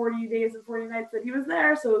for the 40 days and 40 nights that he was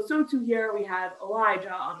there. So too here we have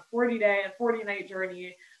Elijah on a 40-day and 40-night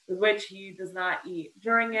journey with which he does not eat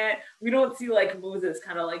during it. We don't see like Moses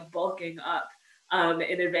kind of like bulking up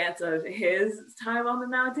in advance of his time on the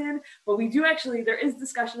mountain, but we do actually, there is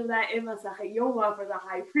discussion of that in Masachet Yoma for the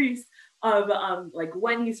high priest of like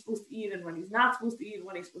when he's supposed to eat and when he's not supposed to eat,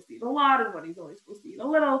 when he's supposed to eat a lot and when he's only supposed to eat a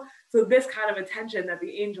little. So this kind of attention that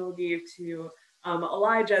the angel gave to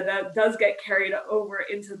Elijah, that does get carried over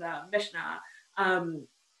into the Mishnah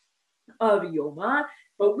of Yoma.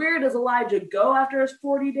 But where does Elijah go after his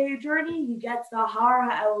 40-day journey? He gets the Har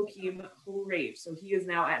HaElokim Horev. So he is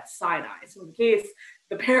now at Sinai. So in case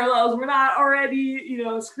the parallels were not already,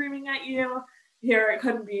 screaming at you, here it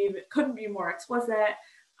couldn't be more explicit.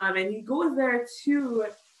 And he goes there to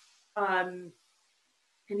a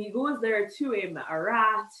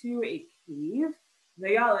Ma'ara, to a cave.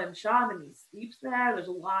 Vayalem Sham, and he sleeps there. There's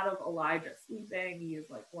a lot of Elijah sleeping. He is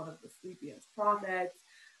like one of the sleepiest prophets.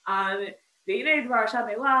 And then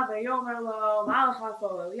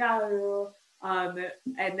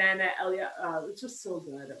it's just so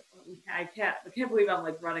good. I can't believe I'm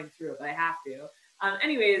like running through it, but I have to.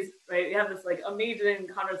 Anyways, right, we have this like amazing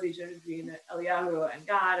conversation between Eliyahu and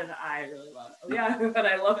God, and I really love Eliyahu, and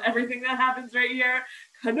I love everything that happens right here.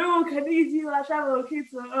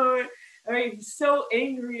 Right, he's so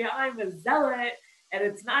angry. I'm a zealot, and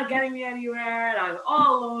it's not getting me anywhere, and I'm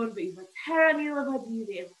all alone. They're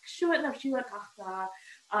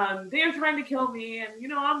trying to kill me,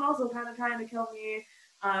 and I'm also kind of trying to kill me,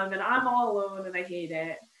 and I'm all alone, and I hate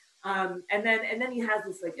it. And then he has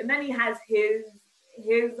this like, and then he has his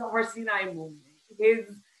Har Sinai moment,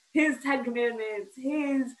 his 10 Commandments,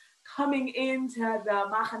 his coming into the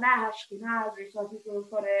Machaneh Hashkenaz, or some people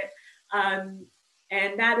would put it.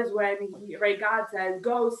 And that is when God says,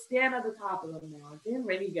 go stand at the top of the mountain.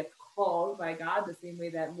 Right, he gets called by God the same way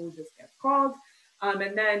that Moses gets called.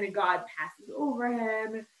 And then God passes over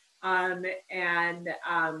him. But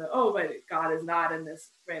God is not in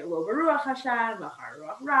this, right? Lo Baruch Hashem, Machar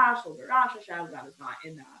Ruach Rash, Lo Barash Hashem. God is not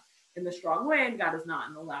in the strong wind. God is not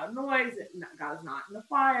in the loud noise. God is not in the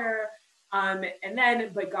fire.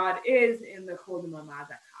 But God is in the Kodim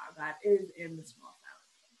Amadaka. God is in the small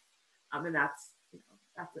silence. And that's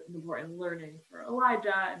an important learning for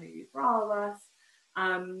Elijah and maybe for all of us.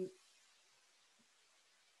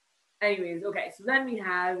 Anyways, okay, so then we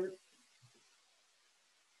have,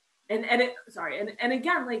 and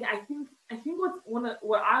again, like I think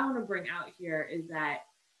what I want to bring out here is that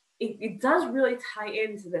it does really tie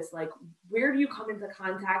into this, like, where do you come into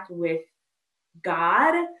contact with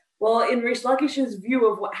God? Well, in Reish Lakish's view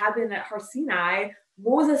of what happened at Har Sinai,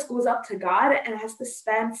 Moses goes up to God and has to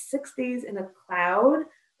spend 6 days in a cloud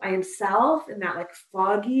by himself in that like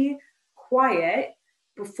foggy quiet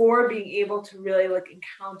before being able to really like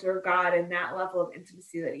encounter God and that level of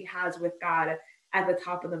intimacy that he has with God at the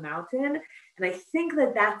top of the mountain. And I think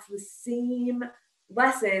that that's the same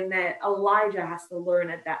lesson that Elijah has to learn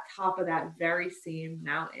at that top of that very same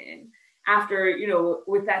mountain. After,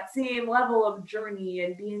 with that same level of journey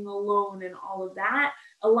and being alone and all of that,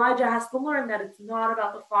 Elijah has to learn that it's not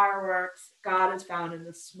about the fireworks. God is found in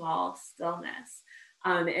the small stillness.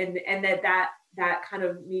 And that kind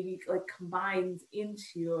of maybe like combines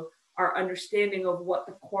into our understanding of what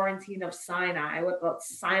the quarantine of Sinai, what the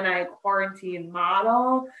Sinai quarantine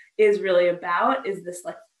model is really about, is this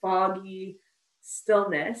like foggy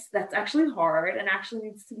stillness that's actually hard and actually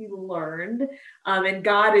needs to be learned. And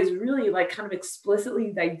God is really like kind of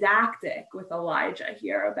explicitly didactic with Elijah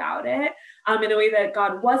here about it, in a way that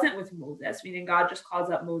God wasn't with Moses, meaning God just calls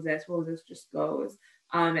up Moses just goes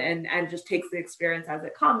and just takes the experience as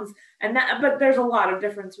it comes. But there's a lot of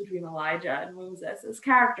difference between Elijah and Moses as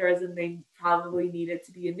characters, and they probably needed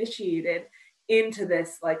to be initiated into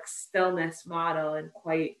this like stillness model in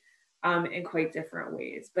quite different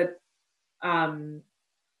ways. But after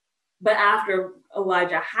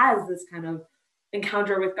Elijah has this kind of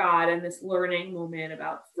encounter with God and this learning moment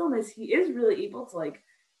about stillness, he is really able to like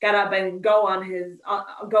get up and go on his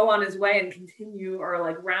way and continue or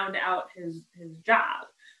like round out his job,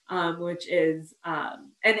 which is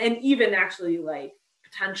and even actually like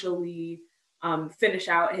potentially finish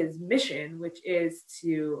out his mission, which is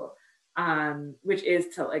to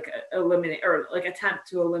like eliminate or like attempt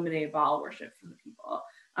to eliminate Baal worship from the people.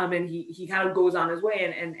 And he kind of goes on his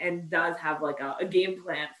way and does have like a game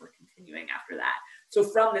plan for continuing after that. So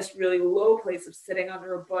from this really low place of sitting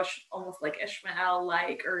under a bush, almost like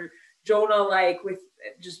Ishmael-like or Jonah-like, with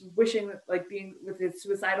just wishing, like being with his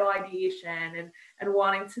suicidal ideation and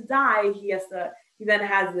wanting to die, he then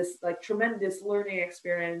has this like tremendous learning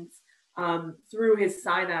experience through his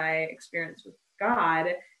Sinai experience with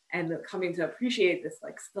God, and coming to appreciate this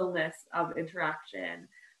like stillness of interaction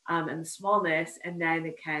and the smallness, and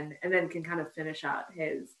then can kind of finish out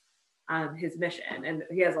his mission. And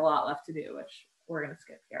he has a lot left to do, which we're gonna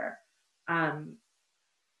skip here. Okay,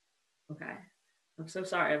 I'm so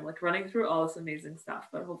sorry. I'm like running through all this amazing stuff,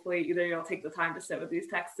 but hopefully either you'll take the time to sit with these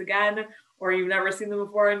texts again, or you've never seen them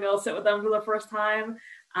before and you'll sit with them for the first time.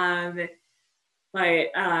 But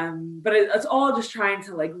it's all just trying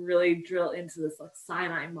to like really drill into this like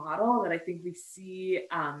Sinai model that I think we see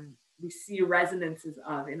resonances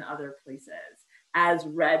of in other places as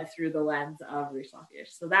read through the lens of Rish Lakish.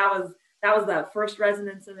 So that was the first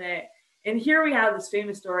resonance of it. And here we have this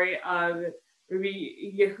famous story of Rabbi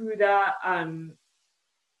Yehuda,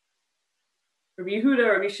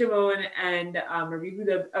 Rabbi Shimon, and Rabbi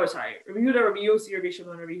Yossi, Rabbi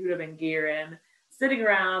Shimon, Rabbi Yehuda ben Gerin sitting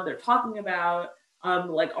around. They're talking about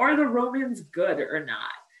like, are the Romans good or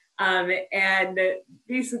not? And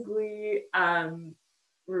basically,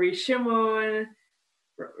 Rabbi Shimon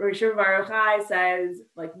Bar Yochai says,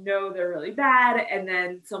 like, no, they're really bad. And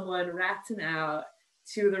then someone rats him out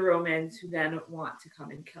to the Romans, who then want to come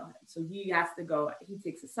and kill him. So he has to go, he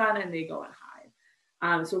takes his son and they go and hide.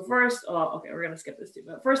 So first, we're going to skip this too,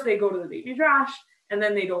 but first they go to the Beit Midrash, and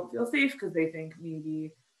then they don't feel safe because they think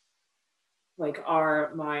maybe like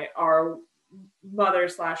our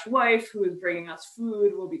mother/wife who is bringing us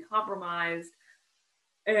food will be compromised.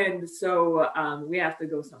 And so we have to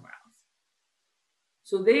go somewhere else.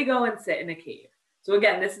 So they go and sit in a cave. So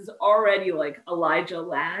again, this is already like Elijah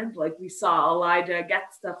land. Like we saw, Elijah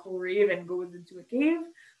gets to Horeb and goes into a cave.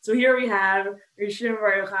 So here we have Rabbi Shimon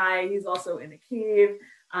Bar Yochai. He's also in a cave.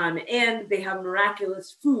 And they have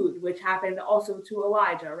miraculous food, which happened also to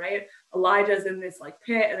Elijah, right? Elijah's in this like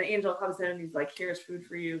pit, and the angel comes in and he's like, here's food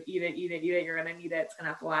for you. Eat it, eat it, eat it. You're going to need it. It's going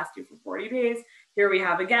to have to last you for 40 days. Here we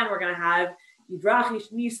have, again, we're going to have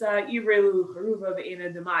Yidrachish Nisa, Ivrelu, Haruva,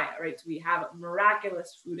 Ve'ena Demaya, right? So we have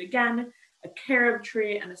miraculous food again, a carob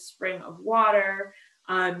tree and a spring of water.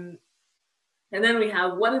 And then we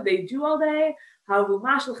have, what did they do all day? They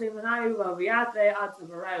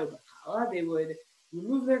would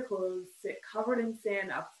remove their clothes, sit covered in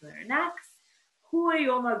sand up to their necks,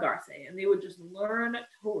 and they would just learn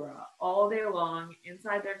Torah all day long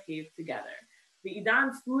inside their cave together. When it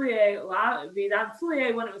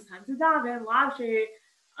was time to daven,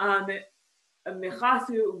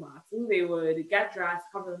 they would get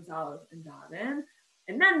dressed, cover themselves, and daven,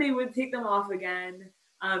 and then they would take them off again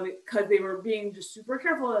because they were being just super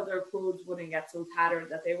careful that their clothes wouldn't get so tattered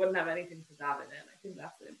that they wouldn't have anything to daven in. I think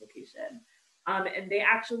that's the implication. And they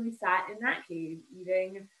actually sat in that cave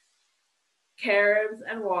eating carobs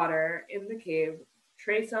and water in the cave,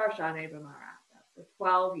 Tresar Shane B'Marata, for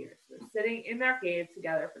 12 years. They're sitting in their cave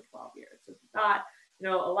together for 12 years. So if you thought,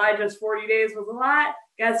 Elijah's 40 days was a lot,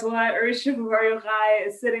 guess what? Rabbi Shimon Bar Yochai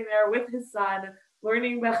is sitting there with his son,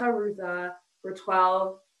 learning Becharuta for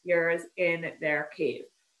 12 years in their cave.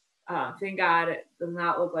 Thank God it does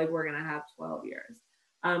not look like we're going to have 12 years.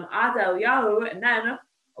 Eliyahu, and then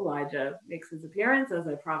Elijah makes his appearance, as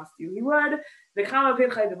I promised you he would.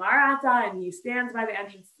 And he stands by the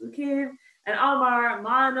entrance to the cave. And Amar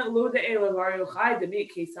man lo de'ela Bar Yochai demit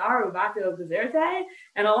Kesar ubatil bezerte.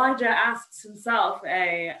 And Elijah asks himself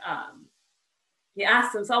a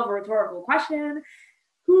rhetorical question: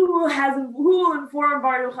 Who will inform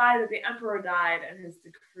Bar Yochai that the emperor died and his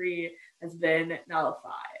decree has been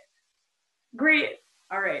nullified? Great.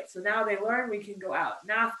 All right. So now they learn we can go out.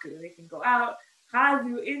 Nafku, they can go out.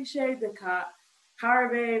 Chazu inshe deka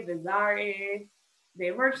karve vizari. They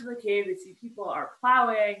emerge from the cave. They see people are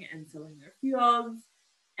plowing and sowing their fields,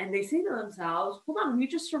 and they say to themselves, "Hold on, we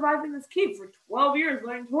just survived in this cave for 12 years,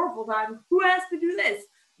 learning Torah full time. Who has to do this?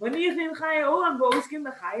 these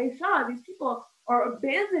people are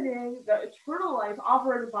abandoning the eternal life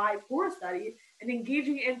offered by Torah study and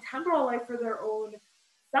engaging in temporal life for their own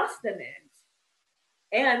sustenance.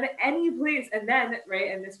 And any place, and then,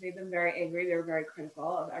 right, and this made them very angry. They were very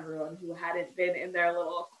critical of everyone who hadn't been in their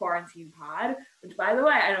little quarantine pod, which, by the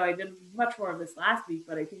way, I know I did much more of this last week,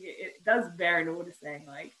 but I think it does bear noticing.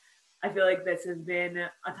 Like, I feel like this has been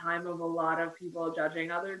a time of a lot of people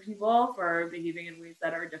judging other people for behaving in ways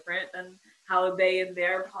that are different than how they in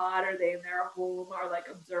their pod or they in their home are like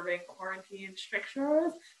observing quarantine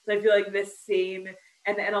strictures. So I feel like this same,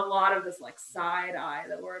 and a lot of this like side eye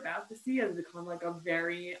that we're about to see has become like a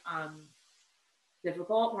very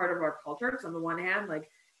difficult part of our culture. Because on the one hand, like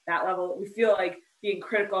that level, we feel like being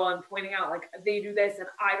critical and pointing out like they do this and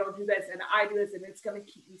I don't do this and I do this and it's going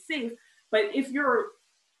to keep me safe. But if you're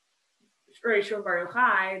Rabbi Shimon Bar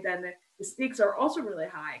Yochai, then the stakes are also really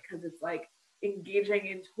high because it's like engaging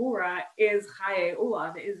in Torah is Chaye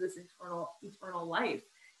Olam, is this eternal life.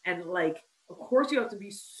 And like, of course you have to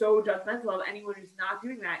be so judgmental of anyone who's not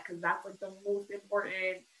doing that because that's like the most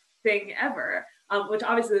important thing ever, which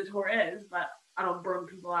obviously the Torah is, but I don't burn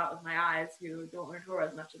people out with my eyes who don't learn Torah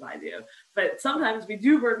as much as I do. But sometimes we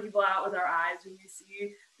do burn people out with our eyes who we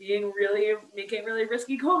see making really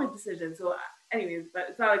risky COVID decisions. So anyways, but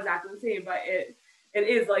it's not exactly the same, but it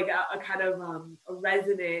is like a kind of a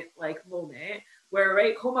resonant like moment where,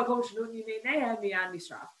 right,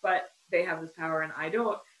 but they have this power and I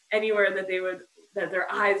don't. Anywhere that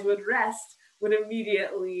their eyes would rest would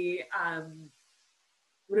immediately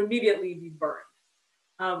be burned.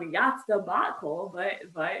 Yatzda Bakol,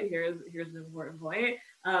 but here's an important point.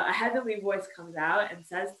 A heavenly voice comes out and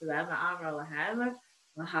says to them, Amar Lahem,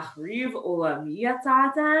 Lahachriv Olami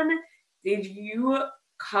Yatzatem, did you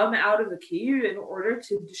come out of the cave in order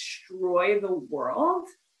to destroy the world?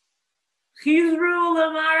 Chizru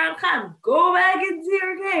Lamaramchem, go back into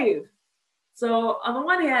your cave. So on the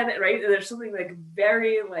one hand, right, there's something like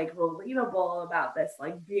very like relatable about this,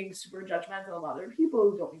 like being super judgmental of other people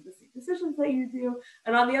who don't make the same decisions that you do.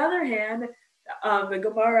 And on the other hand, the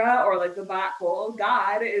Gemara or like the Bakol,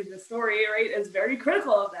 God in the story, right, is very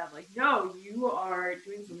critical of them. Like, no, you are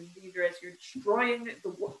doing something dangerous. You're destroying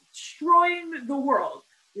the world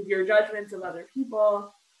with your judgments of other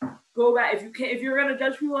people. Go back if you're gonna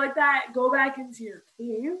judge people like that. Go back into your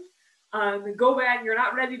cave. Go back. You're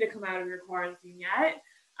not ready to come out of your quarantine yet.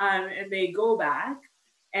 And they go back,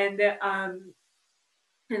 and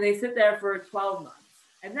they sit there for 12 months,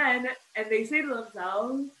 and they say to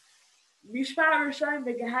themselves, "Mishpat Rishon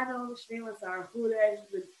beGehenna Shnei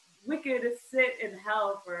the wicked sit in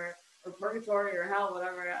hell or purgatory or hell,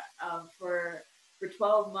 whatever, for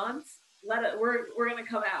 12 months. We're gonna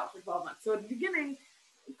come out for 12 months." So at the beginning,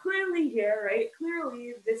 clearly here, right?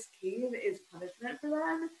 Clearly, this cave is punishment for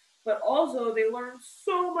them. But also they learn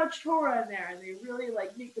so much Torah in there and they really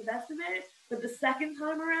like make the best of it. But the second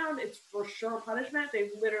time around, it's for sure punishment.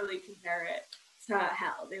 They literally compare it to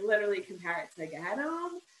hell. They literally compare it to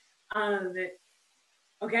Gehenna.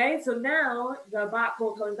 Okay, so now the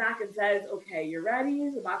Bakol comes back and says, okay, you're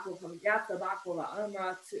ready. The Bakol comes back, the Bakol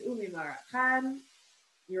Amra to Umimarachan.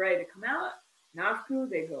 You're ready to come out. Nafku,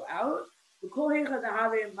 they go out. And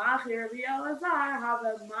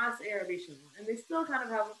they still kind of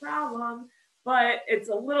have a problem, but it's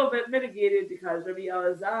a little bit mitigated because Rabbi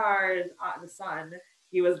Elazar, the son,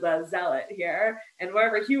 he was the zealot here, and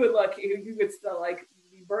wherever he would look, he would still like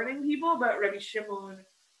be burning people, but Rabbi Shimon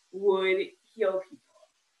would heal people.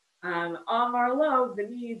 Amar lo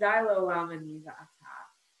v'ni dailo lamani v'ata.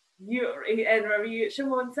 And Rabbi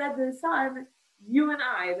Shimon said to his son, you and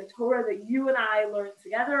I, the Torah that you and I learned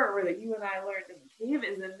together, or that you and I learned in the cave,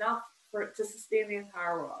 is enough to sustain the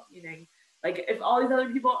entire world. Meaning, like, if all these other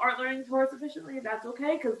people aren't learning Torah sufficiently, that's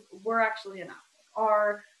okay, because we're actually enough.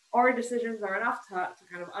 Our decisions are enough to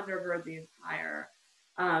kind of undergird the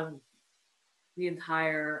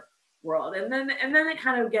entire world. And then it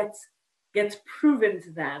kind of gets proven to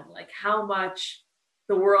them, like how much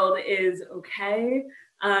the world is okay.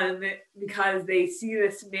 Because they see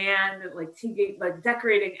this man like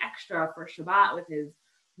decorating extra for Shabbat with his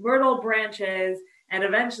myrtle branches, and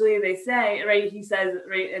eventually they say, right, he says,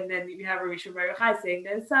 right, and then you have Rabbi Shimon Bar Yochai saying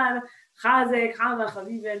to his son, Chazek Hama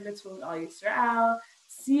Chavivin Mitzvot Al Yisrael,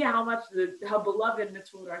 see how beloved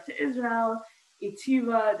mitzvot are to Israel,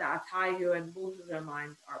 Itiva Da'atayu, and both of their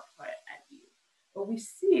minds are put at ease. But we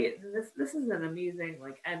see, and this is an amazing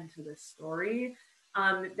like end to this story.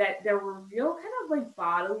 That there were real kind of like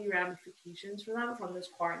bodily ramifications for them from this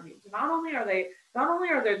quarantine. So not only are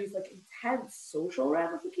there these like intense social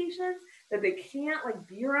ramifications, that they can't like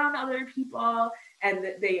be around other people, and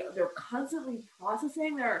that they're constantly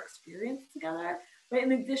processing their experience together. But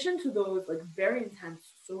in addition to those like very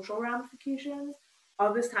intense social ramifications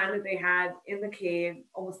of this time that they had in the cave,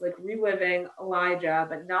 almost like reliving Elijah,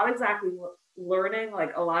 but not exactly learning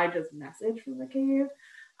like Elijah's message from the cave.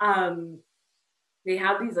 They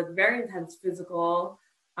have these like very intense physical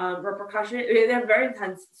repercussions. They have very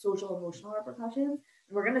intense social emotional repercussions.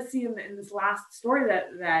 And we're going to see in this last story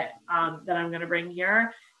that I'm going to bring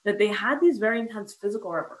here that they had these very intense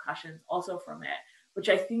physical repercussions also from it, which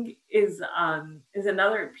I think is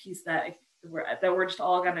another piece that we're just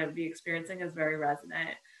all going to be experiencing as very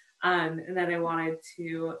resonant, and that I wanted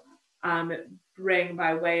to bring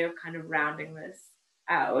by way of kind of rounding this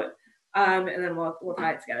out. And then we'll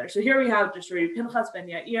tie it together. So here we have just Rabbi Pinchas ben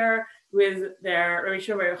Yair, who is their Rabbi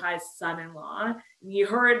Shimon Bar Yochai's son-in-law. And he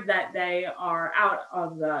heard that they are out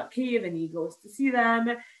of the cave, and he goes to see them,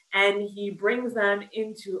 and he brings them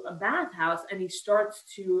into a bathhouse, and he starts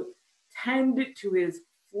to tend to his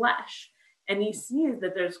flesh. And he sees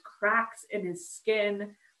that there's cracks in his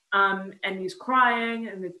skin, and he's crying,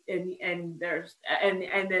 and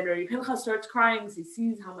then Rabbi Pinchas starts crying because he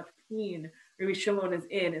sees how much pain Rabbi Shimon is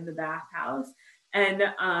in the bathhouse, and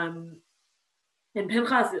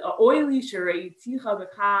Pinchas is oily.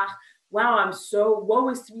 Wow, I'm so woe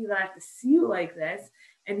is to me that I have to see you like this.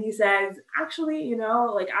 And he says, actually, you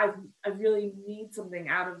know, like I really need something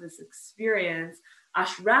out of this experience.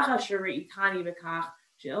 Ashrecha shereitani b'kach,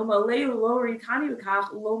 she'ilma lo reitani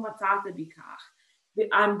b'kach, lo matzata b'kach.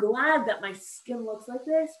 I'm glad that my skin looks like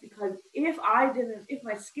this, because if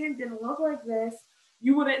my skin didn't look like this,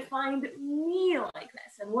 you wouldn't find me like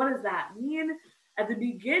this. And what does that mean? At the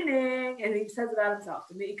beginning, and he says about himself, at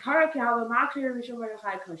the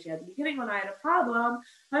beginning when I had a problem,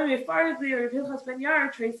 your Pinchas ben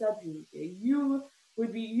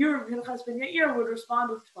Yair would respond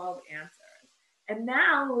with 12 answers. And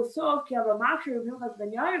now,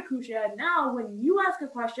 now when you ask a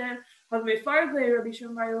question, I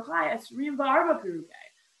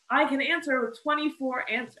can answer with 24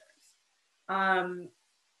 answers.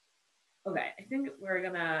 Okay, I think we're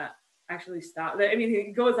gonna actually stop. I mean,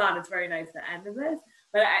 it goes on. It's very nice to end of this,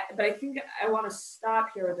 but I think I want to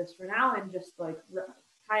stop here with this for now and just like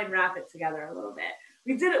try and wrap it together a little bit.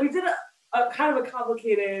 We did a kind of a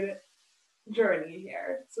complicated journey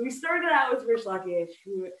here. So we started out with Rish Lakish,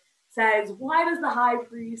 who says, why does the high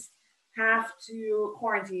priest have to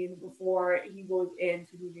quarantine before he goes in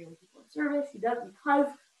to do the Yom Kippur service? He does because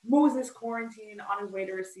Moses quarantined on his way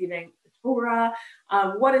to receiving the Torah.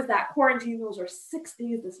 What is that quarantine? Those are 6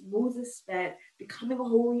 days that Moses spent becoming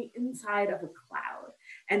holy inside of a cloud.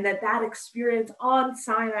 And that experience on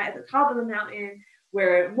Sinai at the top of the mountain,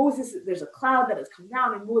 where there's a cloud that has come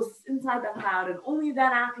down, and Moses is inside that cloud, and only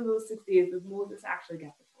then after those 6 days does Moses actually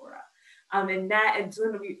get the Torah. And so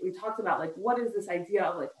then we talked about like what is this idea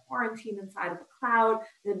of like quarantine inside of a cloud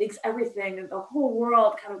that makes everything and the whole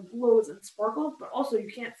world kind of glows and sparkles, but also you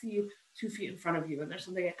can't see 2 feet in front of you, and there's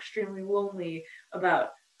something extremely lonely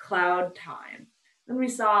about cloud time. Then we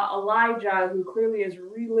saw Elijah, who clearly is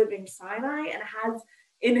reliving Sinai and has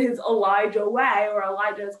in his Elijah way, or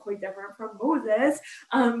Elijah is quite different from Moses,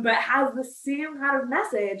 but has the same kind of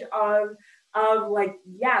message of like,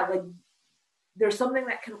 yeah, like there's something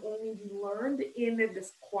that can only be learned in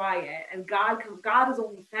this quiet, and God is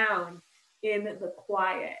only found in the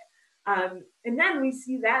quiet. And then we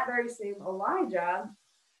see that very same Elijah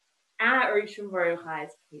at Rabbi Shimon Bar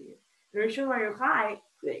Yochai's cave. Rabbi Shimon Bar Yochai,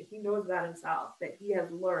 he knows about himself that he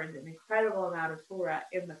has learned an incredible amount of Torah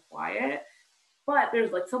in the quiet, but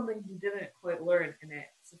there's like something he didn't quite learn in it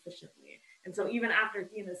sufficiently. And so even after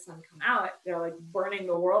he and his son come out, they're like burning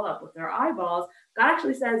the world up with their eyeballs. God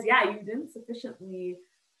actually says, yeah, you didn't sufficiently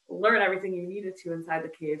learn everything you needed to inside the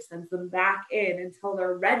cave, sends them back in until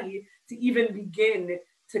they're ready to even begin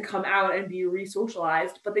to come out and be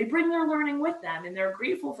re-socialized. But they bring their learning with them, and they're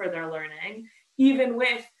grateful for their learning, even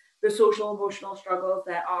with the social emotional struggles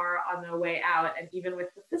that are on their way out, and even with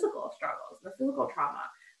the physical struggles, the physical trauma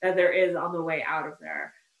that there is on the way out of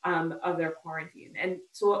their quarantine. And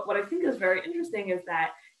so what I think is very interesting is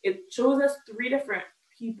that it shows us 3 different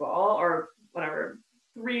people, or whatever,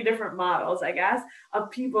 3 different models, I guess, of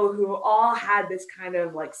people who all had this kind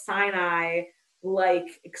of like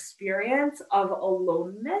Sinai-like experience of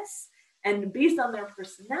aloneness. And based on their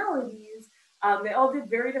personalities, they all did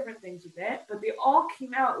very different things with it, but they all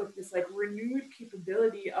came out with this like renewed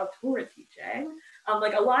capability of Torah teaching.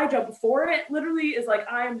 Like Elijah before it literally is like,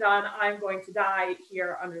 I am done. I'm going to die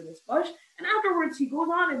here under this bush. And afterwards, he goes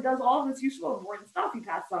on and does all of this useful, important stuff. He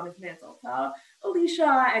passes on his mantle to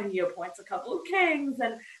Elisha, and he appoints a couple of kings.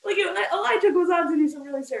 And like Elijah goes on to do some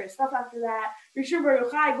really serious stuff after that. Rabbi Shimon Bar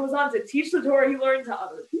Yochai goes on to teach the Torah he learned to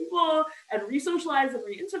other people and re-socialize and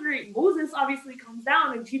reintegrate. Moses obviously comes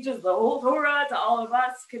down and teaches the whole Torah to all of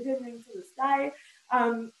us, continuing to this day.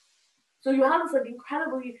 So you have this like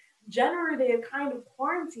incredibly generative kind of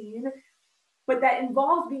quarantine, but that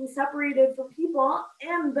involves being separated from people,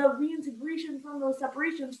 and the reintegration from those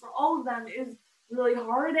separations for all of them is really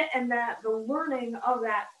hard, and that the learning of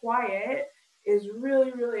that quiet is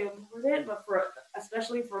really, really important, but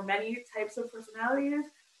especially for many types of personalities,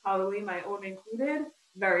 probably my own included,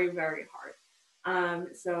 very, very hard.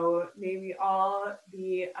 So may we all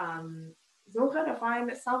be zocha to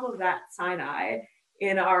find some of that Sinai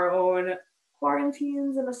in our own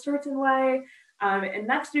quarantines in a certain way. And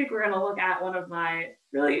next week, we're going to look at one of my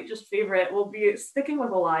really just favorite, we'll be sticking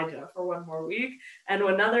with Elijah for one more week, and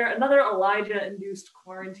another Elijah-induced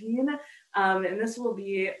quarantine. And this will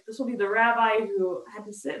be the rabbi who had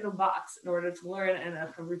to sit in a box in order to learn in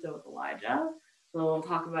a chavruta with Elijah. So we'll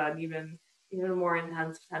talk about an even more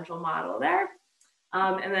intense potential model there.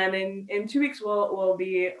 And then in 2 weeks, we'll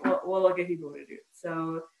look at Hitbodedut.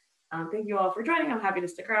 So thank you all for joining. I'm happy to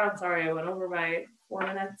stick around. Sorry, I went over by 4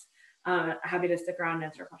 minutes. Happy to stick around and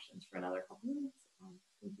answer questions for another couple minutes.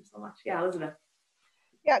 Thank you so much. Yeah, Elizabeth.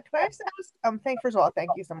 Yeah, can I just ask, first of all,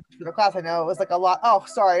 thank you so much for the class. I know it was like a lot. Oh,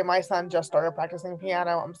 sorry, my son just started practicing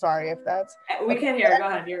piano. I'm sorry if that's. We can't hear. Go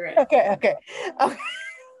ahead, you're right. Okay.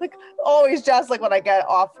 Like always just like when I get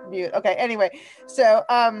off mute. Okay, anyway, so,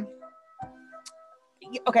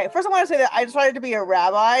 okay, first I want to say that I decided to be a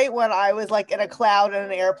rabbi when I was like in a cloud in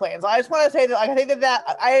an airplane. So I just want to say that I think that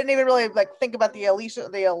I didn't even really like think about the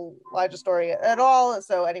Elijah story at all.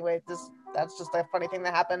 So anyway, that's just a funny thing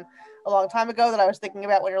that happened a long time ago that I was thinking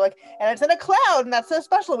about when you're like, and it's in a cloud and that's so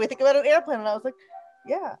special. We think about an airplane, and I was like,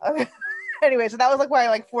 yeah. Okay. Anyway, so that was like my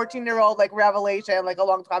like 14-year-old like revelation like a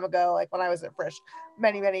long time ago, like when I was at Frisch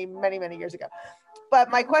many years ago. But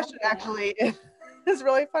my question actually is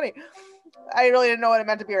really funny. I really didn't know what it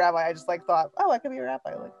meant to be a rabbi. I just like thought, oh, I could be a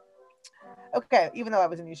rabbi. Like, okay, even though I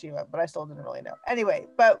was in yeshiva, but I still didn't really know. Anyway,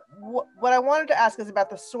 but what I wanted to ask is about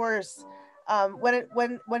the source. When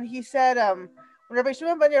he said, when Rabbi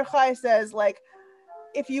Shimon Bar Yochai says, like,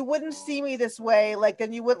 if you wouldn't see me this way, like,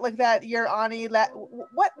 then you wouldn't like that. You're ani.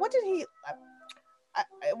 What did he? I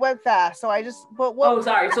went fast, so I just. But what? Oh,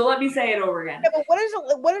 sorry. So let me say it over again. Yeah, but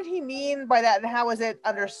what did he mean by that, and how is it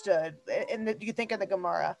understood? Do you think in the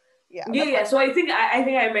Gemara? Yeah. So I think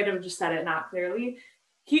I might have just said it not clearly.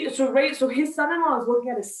 So his son-in-law is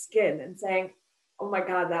looking at his skin and saying, "Oh my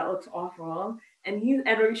God, that looks awful." And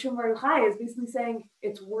Rabbi Shimon Bar Yochai is basically saying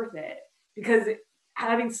it's worth it because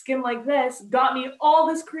having skin like this got me all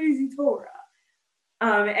this crazy Torah.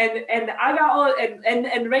 And I got all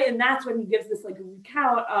and that's when he gives this like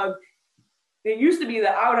recount of. It used to be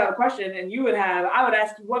that I would have a question and I would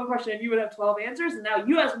ask you one question and you would have 12 answers. And now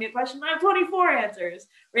you ask me a question and I have 24 answers.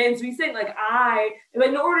 Right. And so he's saying like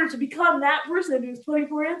in order to become that person who's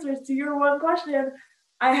 24 answers to your one question,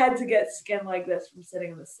 I had to get skin like this from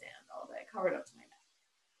sitting in the sand all day, covered up to my neck.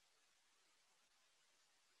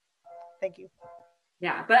 Thank you.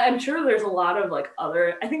 Yeah, but I'm sure there's a lot of like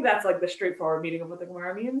I think that's like the straightforward meaning of what the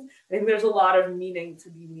Gemara means. I think there's a lot of meaning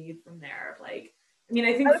to be made from there. Like, I mean,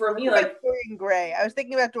 I think for me, like Dorian Gray. I was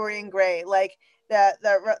thinking about Dorian Gray, like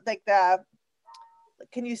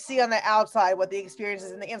can you see on the outside what the experience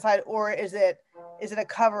is in the inside, or is it a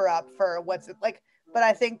cover up for what's it like? But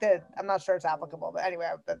I think that I'm not sure it's applicable. But anyway,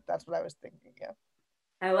 that's what I was thinking. Yeah,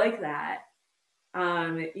 I like that.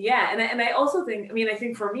 Yeah, and I also think, I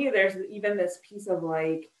think for me, there's even this piece of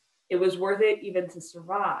like, it was worth it even to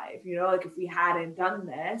survive, like if we hadn't done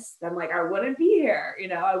this, then like I wouldn't be here,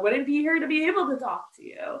 I wouldn't be here to be able to talk to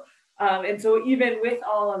you. And so even with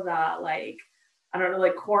all of that, like, I don't know,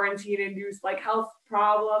 like quarantine induced like health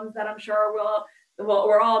problems that I'm sure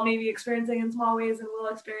we're all maybe experiencing in small ways and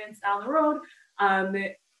we'll experience down the road,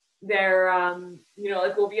 like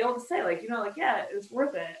we'll be able to say like, yeah, it's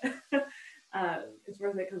worth it. It's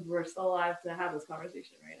worth it because we're still alive to have this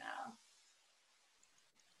conversation right now.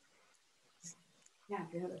 Yeah,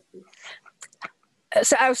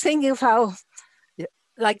 so I was thinking of how,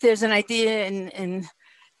 like, there's an idea in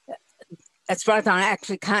that's brought on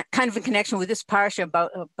actually kind of in connection with this parsha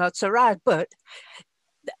about Sarah, but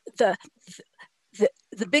the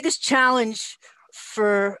biggest challenge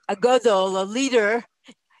for a gadol, a leader,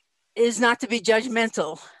 is not to be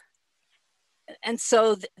judgmental, and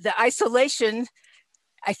so the isolation,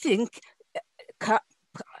 I think,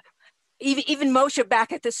 even Moshe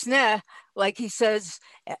back at the sneh, like he says,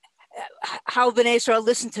 how Bnei Israel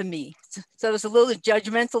listen to me. So there's a little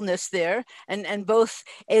judgmentalness there, and both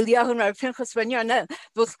Eliyahu and Rabbi Pinchas Ben Yair,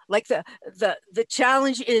 both like the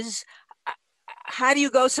challenge is, how do you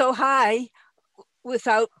go so high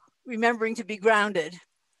without remembering to be grounded,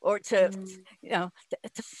 or to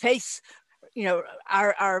to face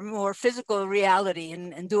our more physical reality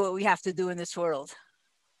and do what we have to do in this world.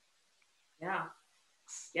 Yeah,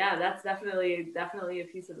 that's definitely a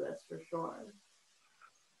piece of this for sure.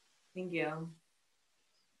 Thank you.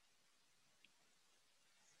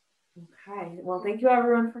 Okay, well, thank you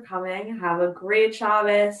everyone for coming. Have a great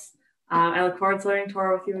Shabbos. I look forward to learning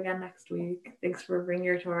Torah with you again next week. Thanks for bringing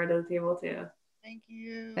your Torah to the table too. Thank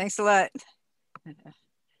you. Thanks a lot.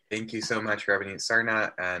 Thank you so much, Rabbanit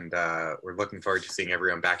Sarna, and we're looking forward to seeing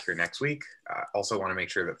everyone back here next week. Also want to make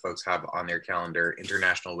sure that folks have on their calendar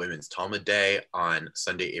International Women's Talmud Day on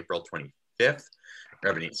Sunday, April 25th.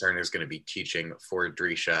 Rabbanit Sarna is going to be teaching for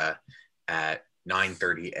Drisha at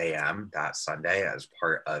 9:30 a.m. that Sunday as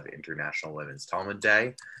part of International Women's Talmud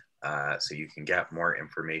Day. So you can get more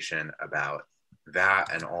information about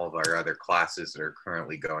that and all of our other classes that are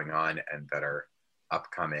currently going on and that are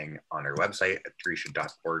upcoming on our website at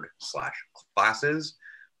drisha.org/classes.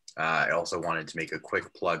 I also wanted to make a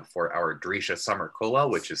quick plug for our Drisha Summer Kollel,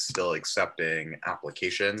 which is still accepting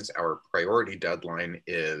applications. Our priority deadline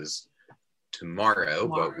is tomorrow,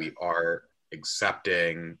 but we are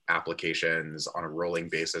accepting applications on a rolling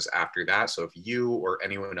basis after that. So if you or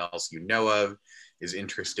anyone else you know of is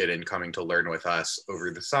interested in coming to learn with us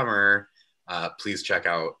over the summer, please check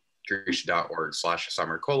out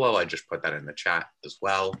drisha.org/summer kollel. I just put that in the chat as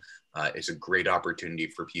well. It's a great opportunity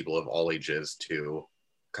for people of all ages to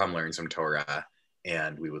come learn some Torah,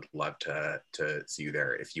 and we would love to see you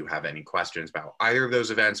there. If you have any questions about either of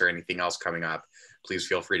those events or anything else coming up, please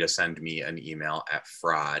feel free to send me an email at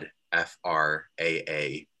fraade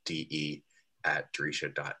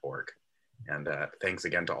 @drisha.org. And thanks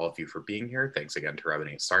again to all of you for being here. Thanks again to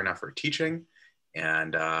Rabbanit Sarna for teaching.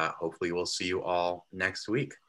 And hopefully we'll see you all next week.